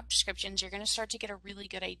those job descriptions, you're going to start to get a really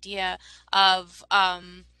good idea of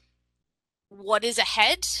what is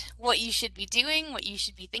ahead, what you should be doing, what you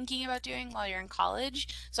should be thinking about doing while you're in college.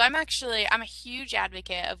 So I'm a huge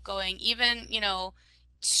advocate of going even,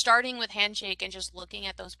 starting with Handshake and just looking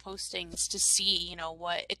at those postings to see,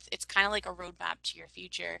 what it's kind of like a roadmap to your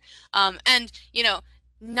future. And,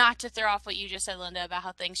 not to throw off what you just said, Linda, about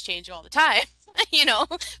how things change all the time. you know,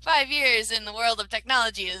 5 years in the world of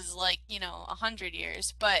technology is like, 100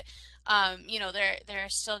 years. But there are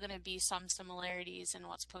still going to be some similarities in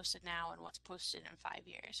what's posted now and what's posted in 5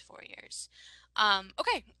 years, 4 years.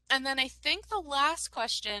 Okay, and then I think the last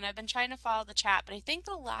question, I've been trying to follow the chat, but I think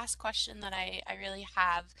the last question that I really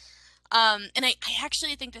have, and I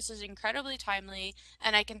actually think this is incredibly timely,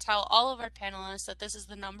 and I can tell all of our panelists that this is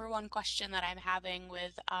the #1 question that I'm having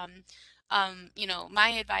with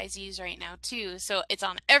my advisees right now too. So it's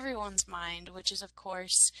on everyone's mind, which is of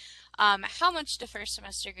course, how much do first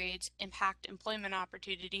semester grades impact employment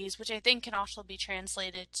opportunities, which I think can also be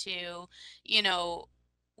translated to, you know,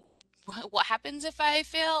 what happens if I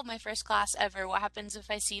fail my first class ever? What happens if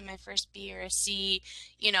I see my first B or a C?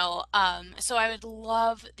 So I would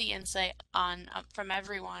love the insight on from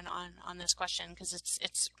everyone on this question because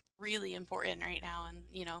it's really important right now, and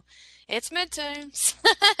it's midterms.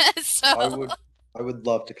 I So would I would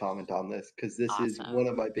love to comment on this because this is one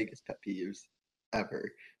of awesome. my biggest pet peeves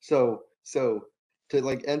ever. So to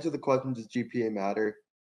like answer the question, does GPA matter?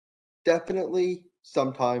 Definitely,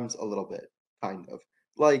 sometimes a little bit, kind of.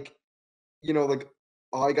 Like, like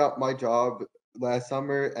I got my job last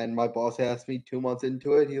summer and my boss asked me 2 months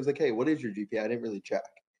into it, he was like, "Hey, what is your GPA?" I didn't really check.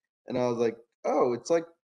 And I was like, "Oh, it's like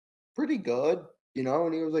pretty good."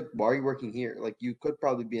 And he was like, "Why are you working here? Like, you could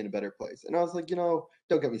probably be in a better place." And I was like,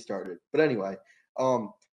 don't get me started. But anyway,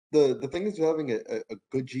 um, the thing is with having a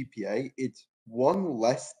good GPA, it's one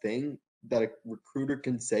less thing that a recruiter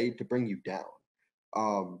can say to bring you down.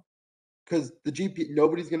 Because the GP,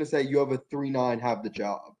 nobody's gonna say you have a 3.9, have the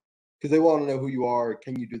job, because they want to know who you are,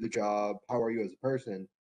 can you do the job, how are you as a person.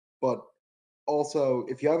 But also,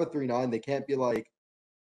 if you have a 3.9, they can't be like,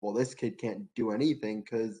 well, this kid can't do anything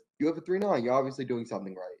because you have a 3.9. You're obviously doing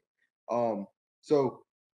something right. So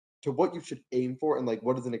to what you should aim for and like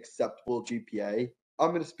what is an acceptable GPA,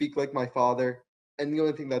 I'm gonna speak like my father, and the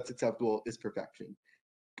only thing that's acceptable is perfection.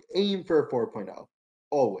 Aim for a 4.0,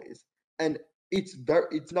 always. And it's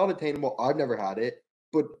not attainable. I've never had it,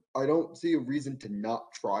 but I don't see a reason to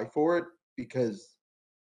not try for it because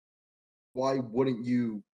why wouldn't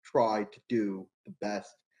you try to do the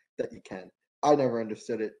best that you can? I never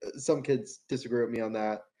understood it. Some kids disagree with me on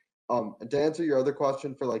that. And to answer your other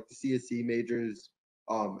question for like the CSE majors,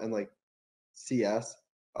 and like CS,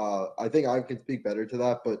 I think I can speak better to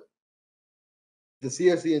that, but the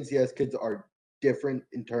CSE and CS kids are different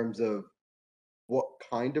in terms of what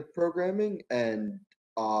kind of programming and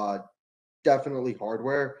definitely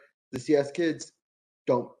hardware. The CS kids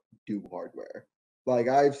don't do hardware. Like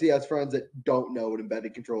I have CS friends that don't know what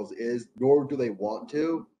embedded controls is, nor do they want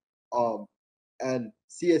to. Um, and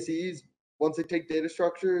CSEs, once they take data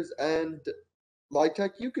structures and light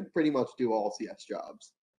tech, you could pretty much do all CS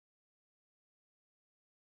jobs.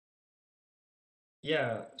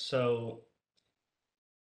 Yeah, so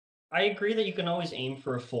I agree that you can always aim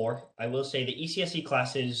for a 4. I will say the ECSE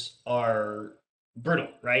classes are brutal,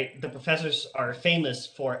 right? The professors are famous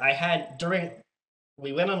for.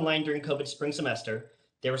 We went online during COVID spring semester.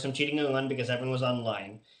 There was some cheating going on because everyone was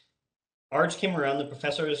online. Arch came around, the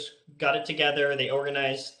professors got it together, they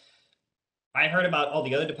organized I heard about all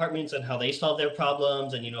the other departments and how they solve their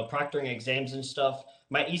problems and, proctoring exams and stuff.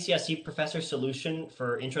 My ECSE professor's solution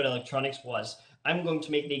for Intro to Electronics was, I'm going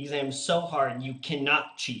to make the exam so hard you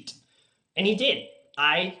cannot cheat. And he did.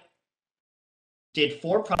 I did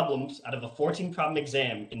 4 problems out of a 14 problem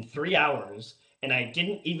exam in 3 hours, and I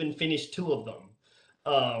didn't even finish 2 of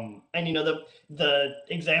them. And the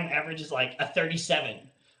exam average is like a 37.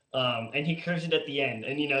 And he curves it at the end.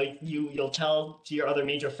 And you'll tell to your other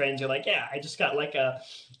major friends, you're like, yeah, I just got like a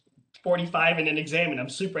 45 in an exam and I'm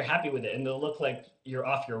super happy with it. And they'll look like you're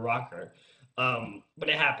off your rocker. But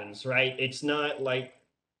it happens, right? It's not like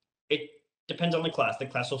it depends on the class. The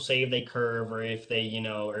class will say if they curve or if they,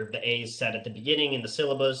 or if the A is set at the beginning in the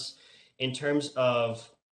syllabus. In terms of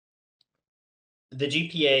the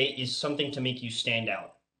GPA is something to make you stand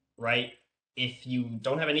out, right? If you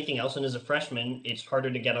don't have anything else and as a freshman, it's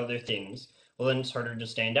harder to get other things. Well, then it's harder to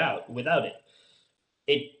stand out without it.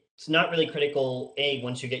 It's not really critical, A,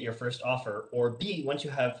 once you get your first offer, or B, once you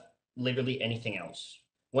have literally anything else.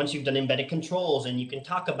 Once you've done embedded controls and you can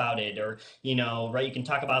talk about it, or, right, you can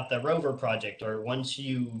talk about the rover project, or once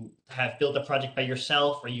you have built a project by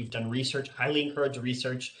yourself, or you've done research, highly encourage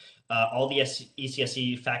research. All the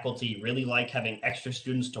ECSE faculty really like having extra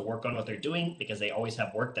students to work on what they're doing because they always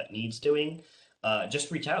have work that needs doing. Just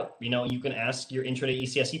reach out. You can ask your intro to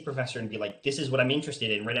ECSE professor and be like, this is what I'm interested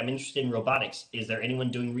in, right? I'm interested in robotics. Is there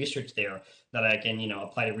anyone doing research there that I can,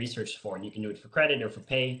 apply to research for? And you can do it for credit or for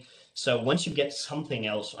pay. So once you get something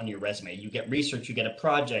else on your resume, you get research, you get a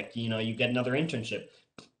project, you get another internship,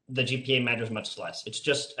 the GPA matters much less. It's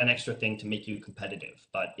just an extra thing to make you competitive.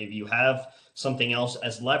 But if you have something else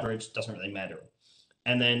as leverage, it doesn't really matter.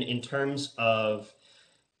 And then in terms of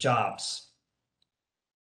jobs,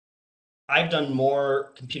 I've done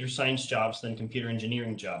more computer science jobs than computer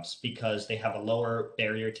engineering jobs because they have a lower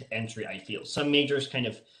barrier to entry, I feel. Some majors kind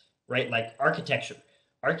of, right, like architecture.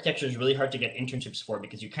 Architecture is really hard to get internships for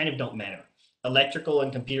because you kind of don't matter. Electrical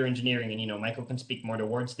and computer engineering, and Michael can speak more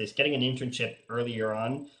towards this, getting an internship earlier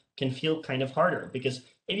on can feel kind of harder because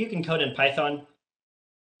if you can code in Python,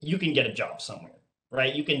 you can get a job somewhere,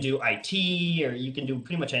 right? You can do IT or you can do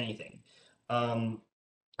pretty much anything. And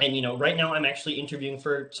right now I'm actually interviewing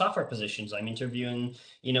for software positions. I'm interviewing,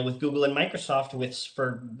 with Google and Microsoft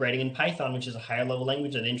for writing in Python, which is a higher level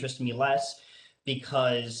language that interests me less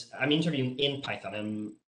because I'm interviewing in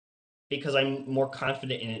Python. Because I'm more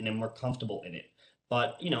confident in it and I'm more comfortable in it.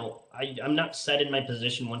 But I'm not set in my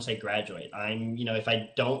position once I graduate. If I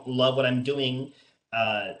don't love what I'm doing,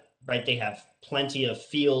 right, they have plenty of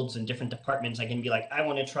fields and different departments. I can be like, I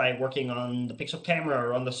want to try working on the Pixel camera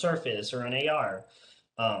or on the Surface or on AR.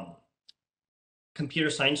 Computer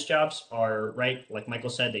science jobs are, right, like Michael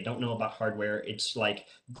said, they don't know about hardware. It's like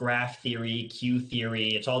graph theory, Q theory.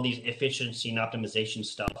 It's all these efficiency and optimization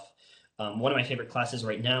stuff. One of my favorite classes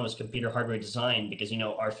right now is computer hardware design because,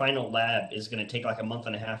 our final lab is going to take like a month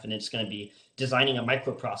and a half and it's going to be designing a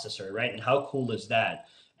microprocessor, right? And how cool is that?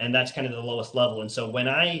 And that's kind of the lowest level. And so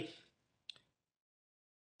and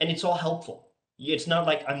it's all helpful. It's not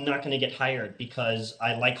like I'm not going to get hired because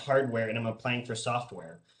I like hardware and I'm applying for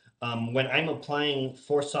software. When I'm applying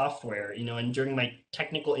for software, and during my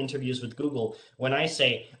technical interviews with Google, when I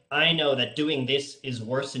say, I know that doing this is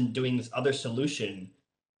worse than doing this other solution,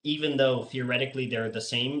 even though theoretically they're the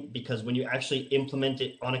same, because when you actually implement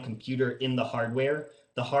it on a computer in the hardware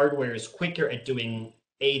is quicker at doing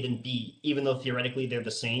A than B, even though theoretically they're the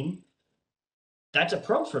same. That's a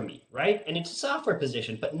pro for me, right? And it's a software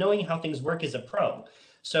position, but knowing how things work is a pro.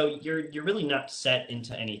 So you're really not set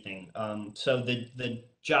into anything. So the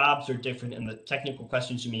jobs are different and the technical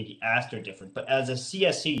questions you may be asked are different. But as a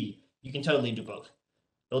CSE, you can totally do both.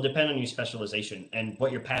 It'll depend on your specialization and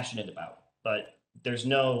what you're passionate about. But there's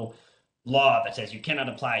no law that says you cannot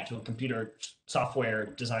apply to a computer software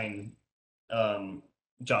design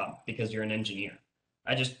job because you're an engineer.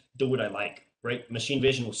 I just do what I like, right? Machine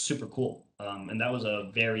vision was super cool. And that was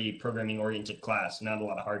a very programming oriented class, not a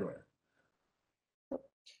lot of hardware.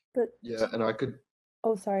 Yeah, and I could.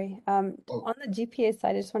 Oh, sorry. Oh, On the GPA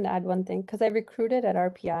side, I just want to add one thing because I recruited at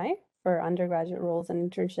RPI for undergraduate roles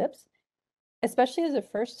and internships, especially as a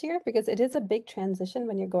first year, because it is a big transition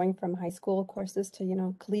when you're going from high school courses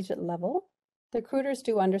to, collegiate level. The recruiters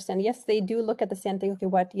do understand. Yes, they do look at the same thing. Okay,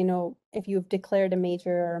 what, if you've declared a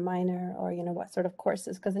major or a minor or, what sort of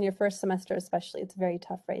courses, because in your first semester, especially, it's very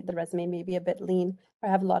tough, right? The resume may be a bit lean or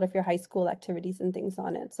have a lot of your high school activities and things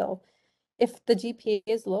on it. So if the GPA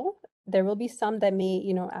is low, there will be some that may,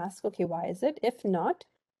 ask, okay, why is it? If not,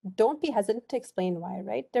 don't be hesitant to explain why,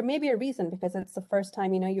 right? There may be a reason because it's the first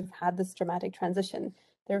time, you've had this dramatic transition.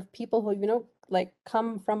 there are people who, like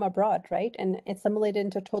come from abroad, right? And assimilated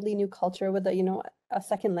into a totally new culture with a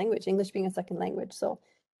second language, English being a second language. So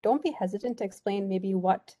don't be hesitant to explain maybe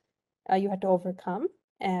what you had to overcome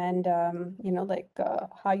and like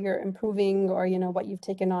how you're improving or what you've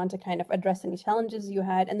taken on to kind of address any challenges you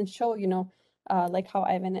had, and then show like how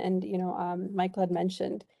Ivan and Michael had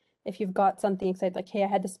mentioned, if you've got something excited like, hey, I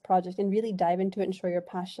had this project, and really dive into it and show your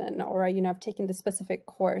passion, or I've taken this specific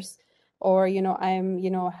course, or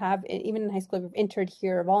I'm have even in high school I've entered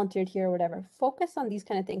here, volunteered here, or whatever. Focus on these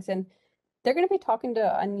kind of things, and they're going to be talking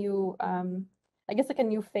to a new I guess like a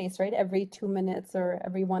new face, right? Every 2 minutes or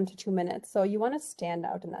every 1 to 2 minutes. So you want to stand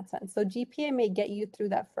out in that sense. So GPA may get you through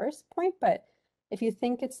that first point, but if you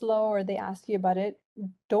think it's low or they ask you about it,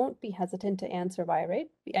 don't be hesitant to answer why, right?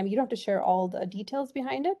 I mean, you don't have to share all the details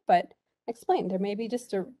behind it, but explain. There may be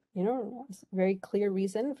just a, very clear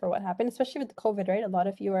reason for what happened, especially with COVID, right? A lot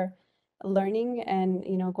of you are learning and,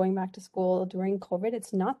 going back to school during COVID.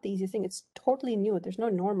 It's not the easiest thing. It's totally new. There's no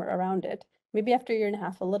norm around it. Maybe after a year and a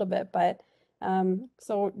half, a little bit, but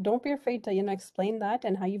so don't be afraid to, explain that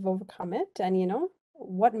and how you've overcome it and,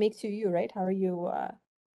 what makes you you, right? How are you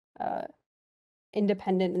uh,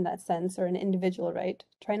 independent in that sense, or an individual, right?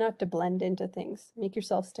 Try not to blend into things. Make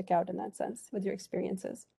yourself stick out in that sense with your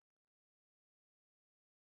experiences.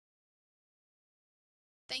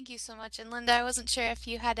 Thank you so much. And Linda, I wasn't sure if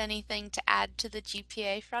you had anything to add to the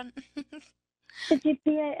GPA front. The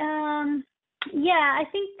GPA, yeah, I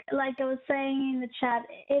think like I was saying in the chat,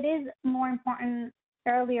 it is more important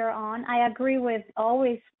earlier on. I agree with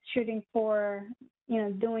always shooting for,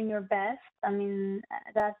 doing your best. I mean,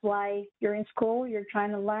 that's why you're in school. You're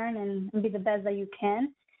trying to learn and be the best that you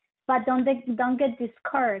can. But don't get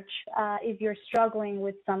discouraged if you're struggling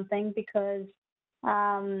with something, because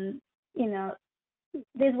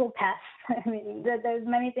this will pass. I mean, there's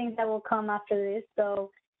many things that will come after this.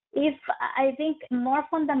 So if I think more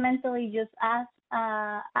fundamentally, just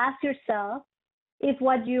ask yourself if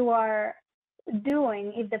what you are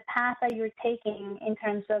doing, if the path that you're taking in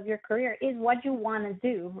terms of your career is what you want to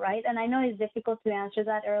do, right? And I know it's difficult to answer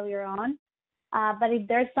that earlier on, but if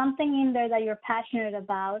there's something in there that you're passionate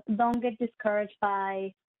about, don't get discouraged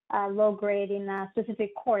by low grade in a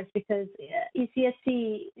specific course, because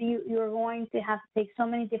ECSC, you're going to have to take so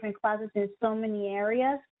many different classes in so many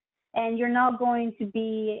areas, and you're not going to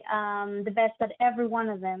be the best at every one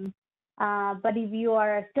of them. But if you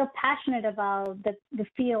are still passionate about the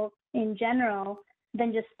field in general,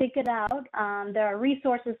 then just stick it out. There are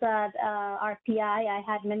resources at RPI. I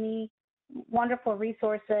had many wonderful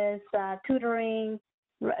resources, tutoring,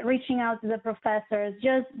 reaching out to the professors.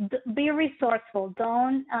 Just be resourceful.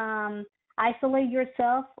 Don't isolate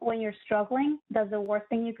yourself when you're struggling. That's the worst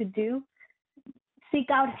thing you could do. Seek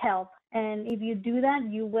out help. And if you do that,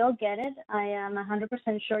 you will get it. I am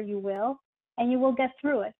 100% sure you will, and you will get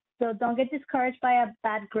through it. So don't get discouraged by a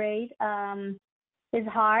bad grade. It's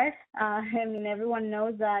hard. I mean, everyone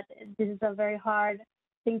knows that this is a very hard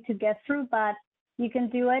thing to get through, but you can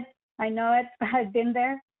do it. I know it. I've been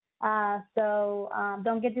there. So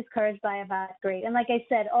don't get discouraged by a bad grade. And like I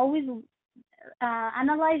said, always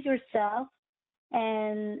analyze yourself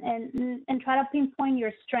and try to pinpoint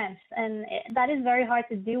your strengths. And that is very hard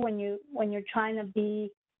to do when you're trying to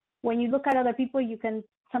be. When you look at other people, you can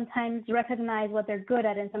sometimes recognize what they're good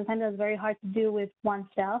at, and sometimes that's very hard to do with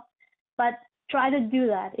oneself. But try to do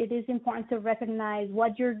that. It is important to recognize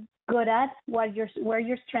what you're good at, where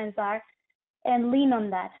your strengths are, and lean on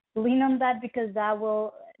that. Lean on that, because that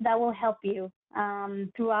will help you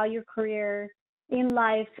throughout your career, in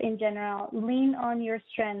life in general. Lean on your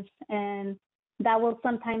strengths, and that will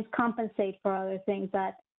sometimes compensate for other things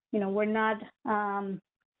that, we're not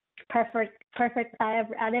perfect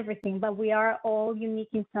at everything, but we are all unique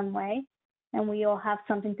in some way, and we all have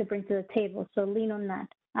something to bring to the table. So lean on that.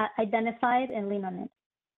 Identify it and lean on it.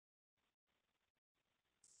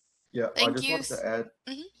 Yeah, I Thank just you. wanted to add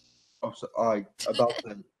Mhm. about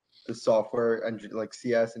the software and like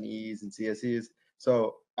CS and E's and CSEs.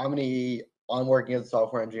 So I'm working as a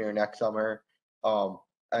software engineer next summer.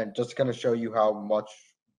 And just to kind of show you how much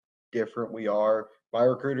different we are, my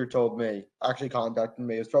recruiter actually contacted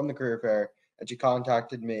me. It was from the career fair, and she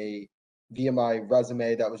contacted me via my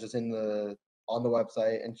resume that was just on the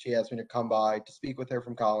website, and she asked me to come by to speak with her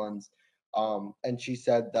from Collins. And she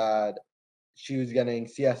said that she was getting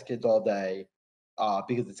CS kids all day,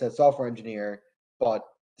 because it says software engineer, but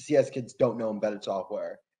CS kids don't know embedded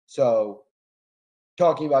software. So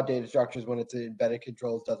talking about data structures when it's in embedded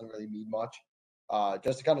controls doesn't really mean much.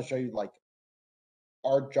 Just to kind of show you, like,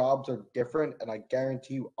 our jobs are different, and I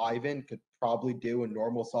guarantee you Ivan could probably do a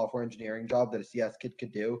normal software engineering job that a CS kid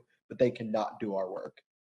could do, but they cannot do our work.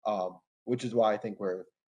 which is why I think we're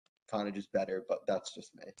kind of just better, but that's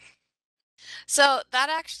just me. So that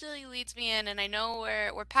actually leads me in, and I know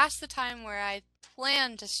we're past the time where I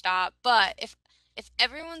plan to stop, but if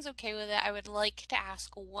everyone's okay with it, I would like to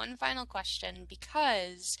ask one final question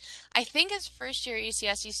because I think as first year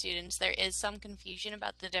ECSE students, there is some confusion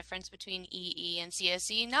about the difference between EE and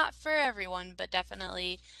CSE. Not for everyone, but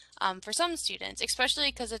definitely for some students, especially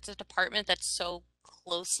because it's a department that's so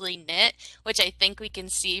closely knit, which I think we can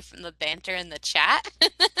see from the banter in the chat.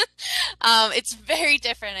 It's very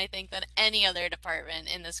different, I think, than any other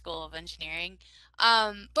department in the School of Engineering.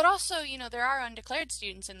 But also, there are undeclared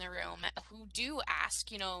students in the room who do ask,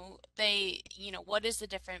 what is the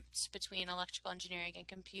difference between electrical engineering and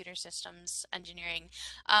computer systems engineering?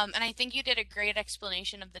 And I think you did a great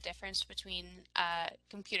explanation of the difference between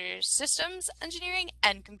computer systems engineering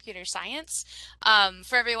and computer science.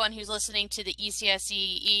 For everyone who's listening to the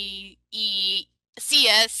ECSE,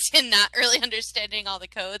 CS and not really understanding all the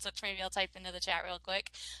codes, which maybe I'll type into the chat real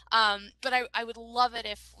quick. But I would love it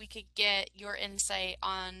if we could get your insight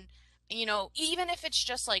on, even if it's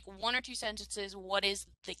just like one or two sentences, what is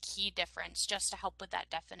the key difference, just to help with that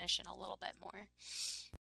definition a little bit more.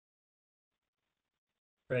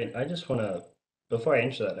 Right. Before I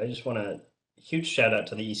answer that, I just want to huge shout out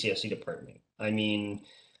to the ECSE department. I mean,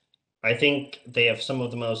 I think they have some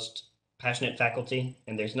of the most passionate faculty,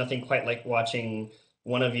 and there's nothing quite like watching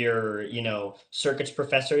one of your, circuits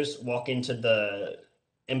professors walk into the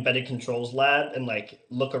embedded controls lab and like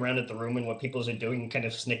look around at the room and what people are doing and kind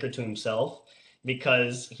of snicker to himself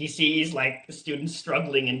because he sees like students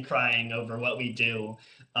struggling and crying over what we do.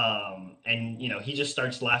 And he just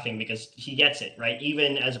starts laughing because he gets it, right?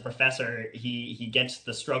 Even as a professor, he gets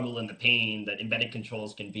the struggle and the pain that embedded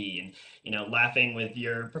controls can be. And laughing with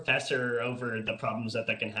your professor over the problems that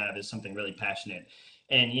can have is something really passionate.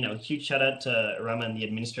 And, huge shout out to Rama and the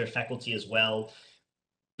administrative faculty as well.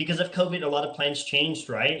 Because of COVID, a lot of plans changed,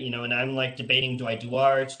 right? And I'm like debating, do I do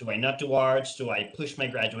arts? Do I not do arts? Do I push my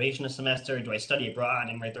graduation a semester? Do I study abroad?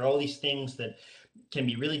 And right, there are all these things that can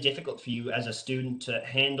be really difficult for you as a student to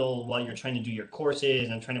handle while you're trying to do your courses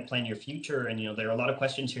and trying to plan your future. And, there are a lot of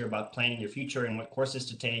questions here about planning your future and what courses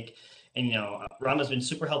to take. And, Rama's been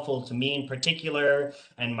super helpful to me in particular,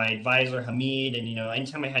 and my advisor, Hamid. And,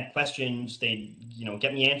 anytime I had questions, they'd,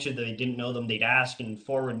 get me answered that they didn't know them. They'd ask and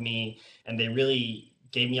forward me, and they really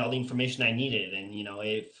gave me all the information I needed. And,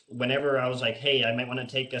 if whenever I was like, hey, I might want to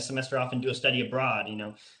take a semester off and do a study abroad,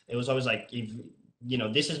 it was always like, if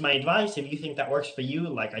this is my advice. If you think that works for you,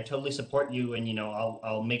 like I totally support you, and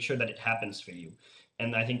I'll make sure that it happens for you.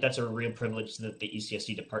 And I think that's a real privilege that the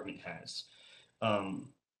ECSE department has.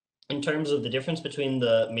 In terms of the difference between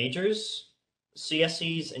the majors,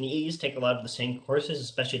 CSEs and EEs take a lot of the same courses,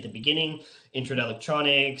 especially at the beginning, intro to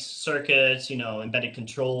electronics, circuits, embedded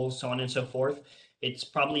controls, so on and so forth. It's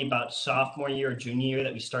probably about sophomore year or junior year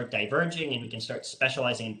that we start diverging and we can start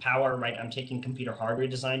specializing in power, right? I'm taking computer hardware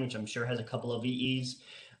design, which I'm sure has a couple of EEs,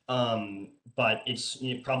 but it's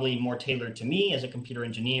probably more tailored to me as a computer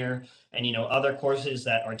engineer. And, other courses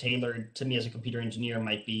that are tailored to me as a computer engineer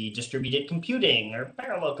might be distributed computing or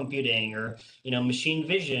parallel computing or, machine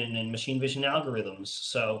vision and machine vision algorithms.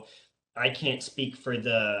 So I can't speak for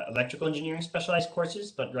the electrical engineering specialized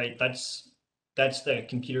courses, but right, that's the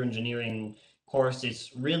computer engineering course.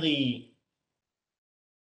 It's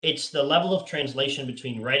the level of translation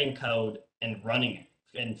between writing code and running it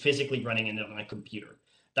and physically running it on a computer.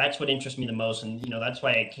 That's what interests me the most. And, that's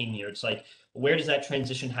why I came here. It's like, where does that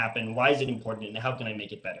transition happen? Why is it important? And how can I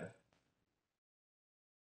make it better?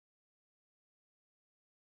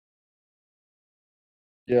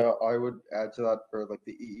 Yeah, I would add to that for like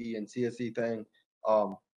the EE and CSE thing.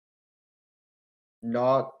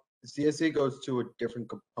 Not CSE goes to a different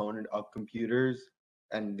component of computers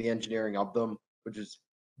and the engineering of them, which is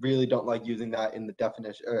really don't like using that in the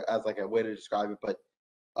definition as like a way to describe it. But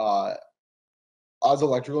as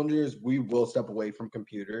electrical engineers, we will step away from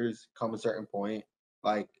computers come a certain point.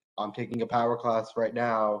 Like I'm taking a power class right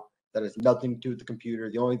now that has nothing to do with the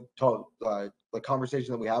computer. The only like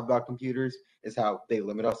conversation that we have about computers is how they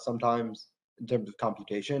limit us sometimes in terms of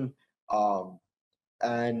computation.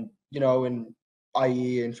 And in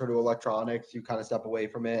IE and sort of electronics, you kind of step away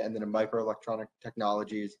from it, and then in microelectronic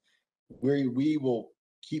technologies, we will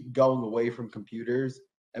keep going away from computers,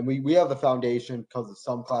 and we have the foundation because of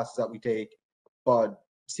some classes that we take, but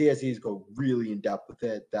CSEs go really in depth with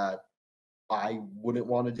it that I wouldn't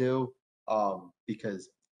want to do because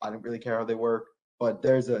I don't really care how they work. But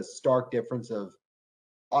there's a stark difference of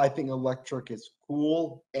I think electric is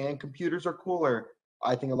cool and computers are cooler.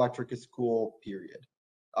 I think electric is cool, period.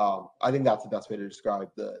 I think that's the best way to describe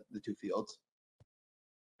the two fields.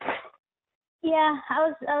 Yeah,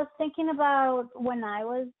 I was thinking about when I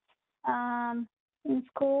was in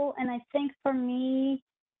school, and I think for me,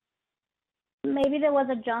 maybe there was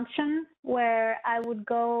a junction where I would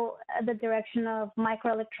go the direction of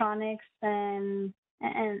microelectronics and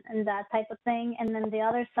that type of thing, and then the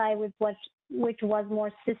other side with which was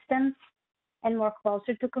more systems and more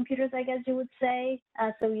closer to computers, I guess you would say.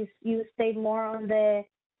 So you stayed more on the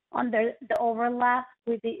overlap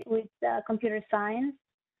with computer science.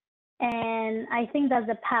 And I think that's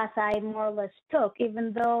the path I more or less took,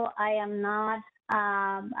 even though I am not,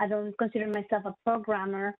 I don't consider myself a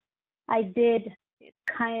programmer. I did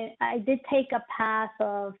take a path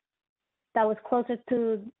of that was closer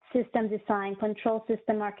to system design, control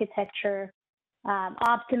system architecture,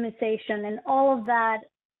 optimization, and all of that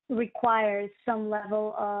requires some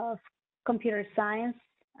level of computer science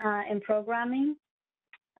and programming.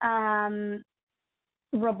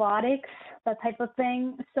 Robotics, that type of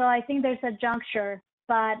thing. So I think there's a juncture,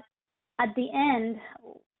 but at the end,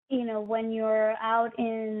 when you're out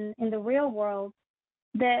in the real world,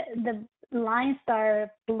 the lines start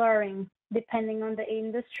blurring depending on the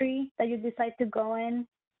industry that you decide to go in,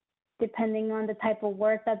 depending on the type of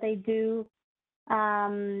work that they do,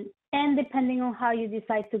 and depending on how you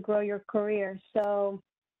decide to grow your career. So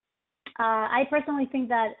I personally think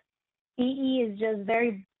that EE is just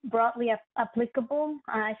very broadly applicable.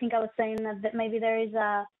 I think I was saying that maybe there is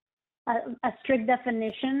a strict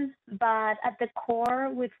definition, but at the core,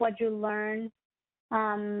 with what you learn,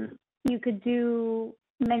 you could do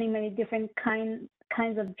many different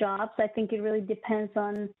kinds of jobs. I think it really depends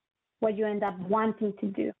on what you end up wanting to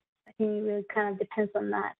do. I think it really kind of depends on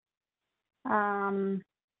that.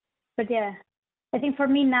 But yeah, I think for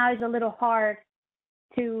me now it's a little hard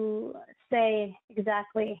to say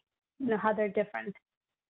exactly, how they're different.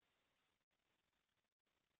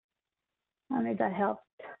 I don't know if that helped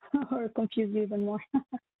or confused you even more.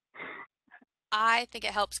 I think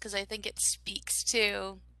it helps because I think it speaks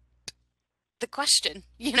to the question,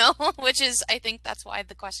 which is, I think that's why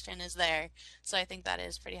the question is there. So I think that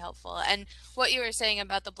is pretty helpful. And what you were saying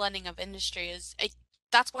about the blending of industry is,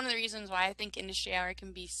 that's one of the reasons why I think Industry Hour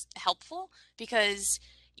can be helpful, because,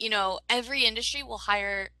 every industry will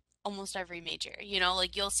hire almost every major,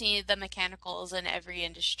 like you'll see the mechanicals in every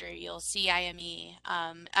industry, you'll see IME,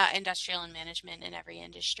 industrial and management in every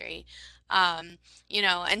industry. And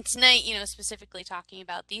tonight, specifically talking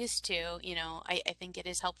about these two, I think it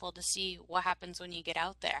is helpful to see what happens when you get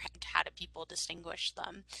out there. How do people distinguish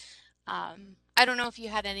them? I don't know if you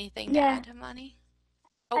had anything to add, Himani.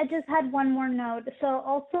 Oh. I just had one more note. So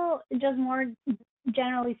also, just more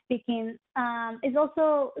generally speaking, it's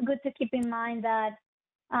also good to keep in mind that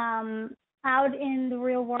out in the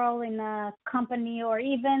real world, in a company, or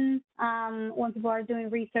even when people are doing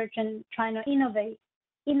research and trying to innovate,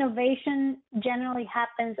 innovation generally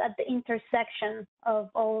happens at the intersection of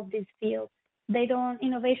all of these fields.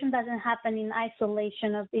 Innovation doesn't happen in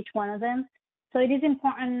isolation of each one of them. So it is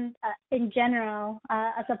important in general,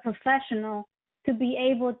 as a professional, to be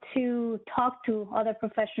able to talk to other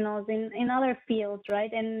professionals in other fields,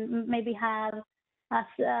 right? And maybe have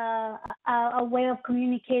a way of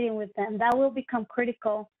communicating with them. That will become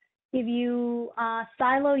critical. If you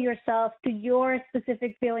silo yourself to your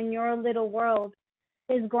specific field in your little world,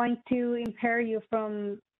 is going to impair you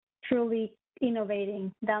from truly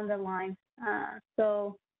innovating down the line.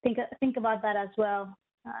 So think about that as well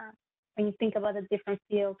when you think about the different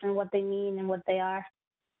fields and what they mean and what they are.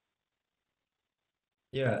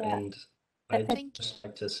 Yeah, and I'd just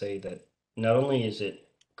like to say that not only is it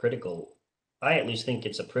critical, I at least think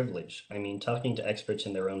it's a privilege. I mean, talking to experts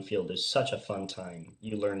in their own field is such a fun time.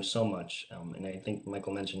 You learn so much, and I think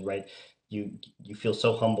Michael mentioned, right, you feel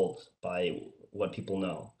so humbled by what people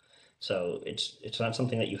know. So it's not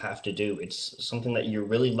something that you have to do. It's something that you're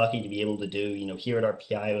really lucky to be able to do, here at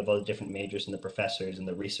RPI with all the different majors and the professors and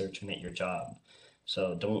the research and at your job.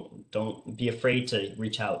 So don't be afraid to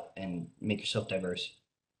reach out and make yourself diverse.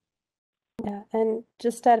 Yeah, and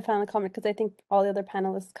just to add a final comment, because I think all the other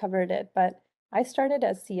panelists covered it, but I started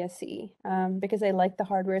as CSE because I like the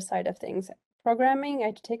hardware side of things. Programming, I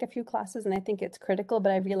had to take a few classes and I think it's critical,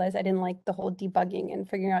 but I realized I didn't like the whole debugging and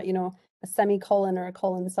figuring out, a semicolon or a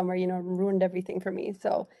colon somewhere, ruined everything for me.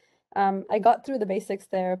 So I got through the basics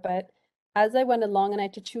there, but as I went along and I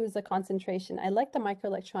had to choose a concentration, I liked the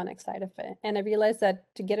microelectronics side of it. And I realized that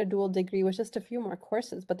to get a dual degree was just a few more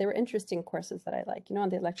courses, but they were interesting courses that I like, on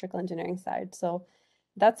the electrical engineering side. So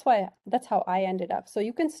that's how I ended up. So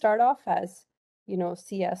you can start off as,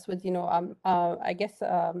 CS with, I guess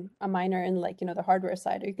a minor in the hardware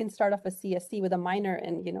side, or you can start off as CSC with a minor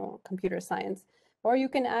in, computer science. Or you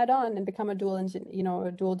can add on and become a a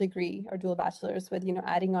dual degree or dual bachelor's with,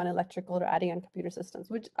 adding on electrical or adding on computer systems,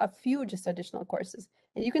 which a few just additional courses.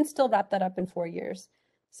 And you can still wrap that up in 4 years.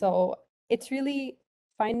 So it's really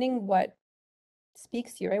finding what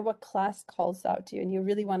speaks to you, right? What class calls out to you, and you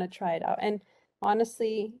really want to try it out. And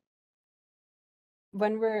honestly,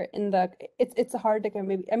 when we're in it's hard to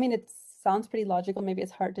maybe, I mean, it sounds pretty logical. Maybe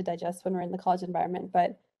it's hard to digest when we're in the college environment,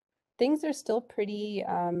 but things are still pretty,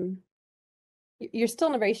 you're still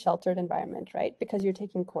in a very sheltered environment, right? Because you're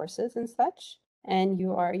taking courses and such, and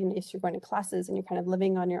you are, if you're going to classes and you're kind of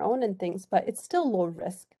living on your own and things, but it's still low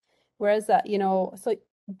risk. Whereas that, so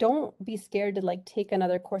don't be scared to like take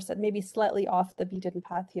another course that maybe slightly off the beaten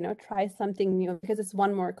path, try something new because it's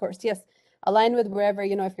one more course. Yes, align with wherever,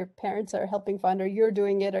 if your parents are helping fund or you're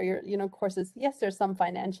doing it or your courses, yes, there's some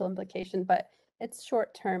financial implication, but it's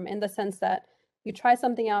short term in the sense that you try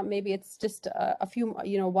something out, maybe it's just a few,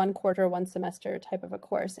 1 quarter, 1 semester type of a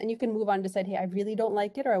course, and you can move on to decide, hey, I really don't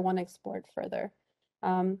like it or I want to explore it further.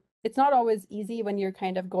 It's not always easy when you're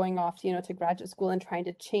kind of going off, to graduate school and trying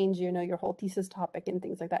to change, your whole thesis topic and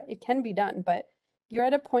things like that. It can be done, but you're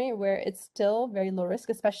at a point where it's still very low risk,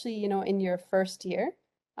 especially, in your first year.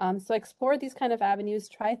 So explore these kind of avenues,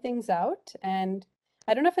 try things out. And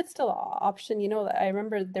I don't know if it's still an option, I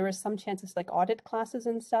remember there were some chances like audit classes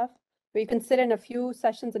and stuff where you can sit in a few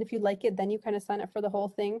sessions, and if you like it, then you kind of sign up for the whole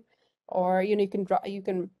thing. Or, you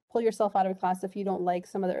can pull yourself out of a class if you don't like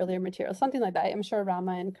some of the earlier material, something like that. I'm sure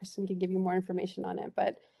Rama and Kristen can give you more information on it,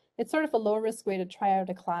 but it's sort of a low risk way to try out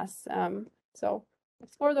a class. So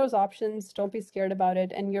explore those options. Don't be scared about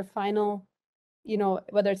it. And your final,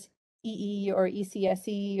 whether it's EE or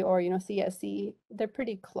ECSE or, CSE, they're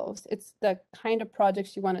pretty close. It's the kind of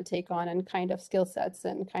projects you want to take on and kind of skill sets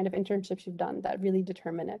and kind of internships you've done that really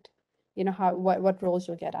determine it, what roles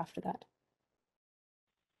you'll get after that.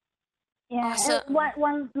 Yeah, Awesome. and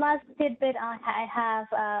one last tidbit I have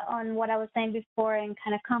on what I was saying before and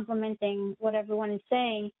kind of complementing what everyone is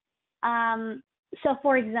saying. So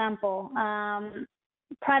for example,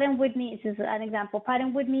 Pratt & Whitney, this is an example, Pratt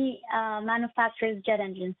 & Whitney manufactures jet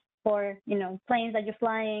engines for, planes that you're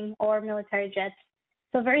flying or military jets.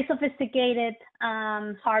 So very sophisticated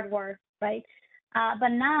hardware, right?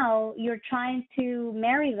 But now you're trying to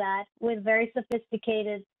marry that with very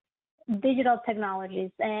sophisticated digital technologies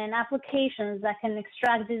and applications that can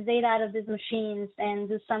extract this data out of these machines and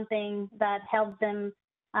do something that helps them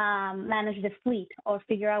manage the fleet or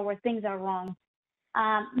figure out where things are wrong.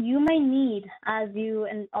 You may need,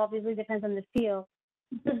 and obviously depends on the field,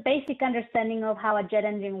 the basic understanding of how a jet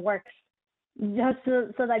engine works, just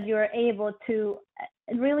so that you're able to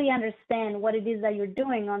really understand what it is that you're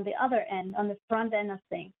doing on the other end, on the front end of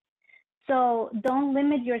things. So don't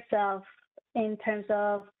limit yourself in terms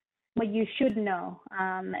of what you should know,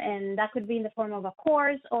 and that could be in the form of a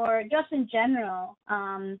course or just in general.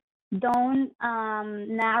 Don't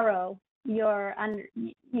narrow your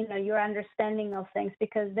understanding of things,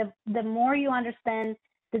 because the more you understand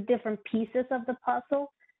the different pieces of the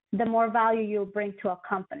puzzle, the more value you'll bring to a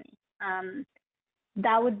company.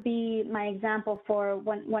 That would be my example for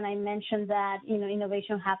when I mentioned that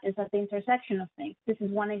innovation happens at the intersection of things. This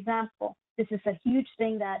is one example. This is a huge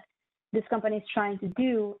thing that this company is trying to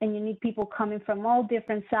do, and you need people coming from all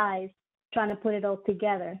different sides trying to put it all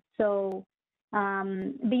together. So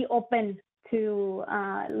be open to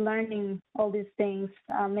learning all these things,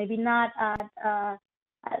 maybe not at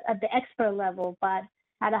the expert level, but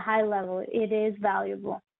at a high level. It is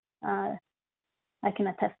valuable. I can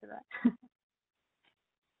attest to that.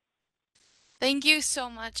 Thank you so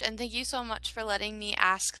much, and thank you so much for letting me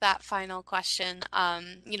ask that final question. I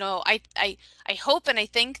hope and I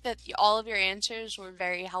think that all of your answers were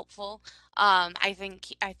very helpful. I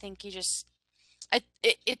think you just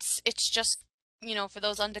it's just, for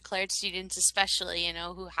those undeclared students especially,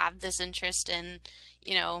 who have this interest in,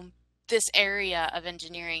 this area of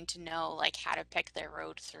engineering, to know like how to pick their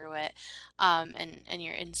road through it. And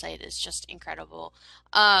your insight is just incredible.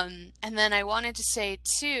 And then I wanted to say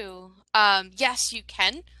too, yes, you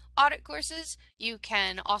can audit courses. You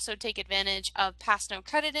can also take advantage of pass no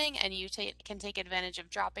crediting, and you can take advantage of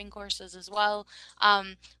dropping courses as well.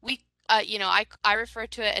 We I refer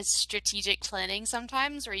to it as strategic planning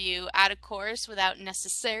sometimes, where you add a course without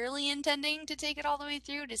necessarily intending to take it all the way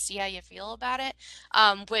through to see how you feel about it,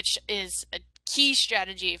 which is a key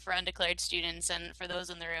strategy for undeclared students. And for those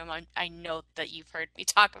in the room, I know that you've heard me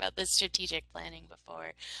talk about this strategic planning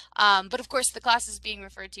before. But of course, the classes being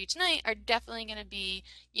referred to tonight are definitely going to be,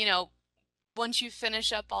 once you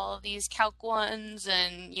finish up all of these Calc 1s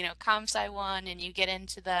and, you know, ComSci 1 and you get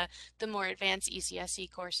into the more advanced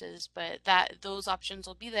ECSE courses, but those options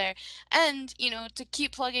will be there. And, you know, to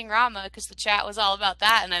keep plugging Rama, because the chat was all about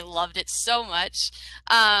that and I loved it so much.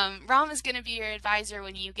 Rama's going to be your advisor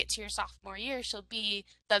when you get to your sophomore year. She'll be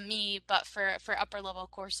the me, but for upper level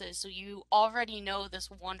courses. So you already know this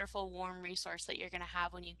wonderful, warm resource that you're going to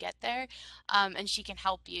have when you get there. And she can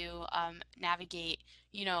help you navigate,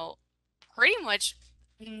 you know, pretty much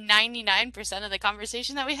 99% of the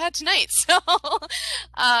conversation that we had tonight. So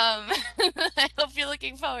I hope you're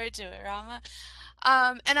looking forward to it, Rama.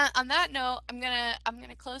 And on that note, I'm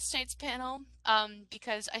gonna close tonight's panel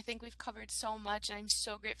because I think we've covered so much, and I'm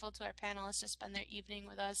so grateful to our panelists to spend their evening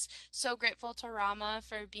with us. So grateful to Rama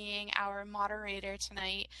for being our moderator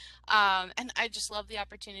tonight, and I just love the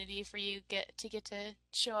opportunity for you get to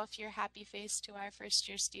show off your happy face to our first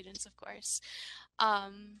year students, of course.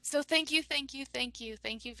 So thank you, thank you, thank you,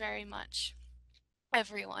 thank you very much,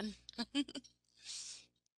 everyone.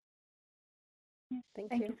 Thank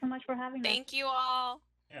Thank you you. so much for having us. Thank you all.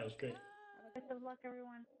 Yeah, it was great. Best of luck,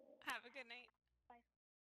 everyone. Have a good night.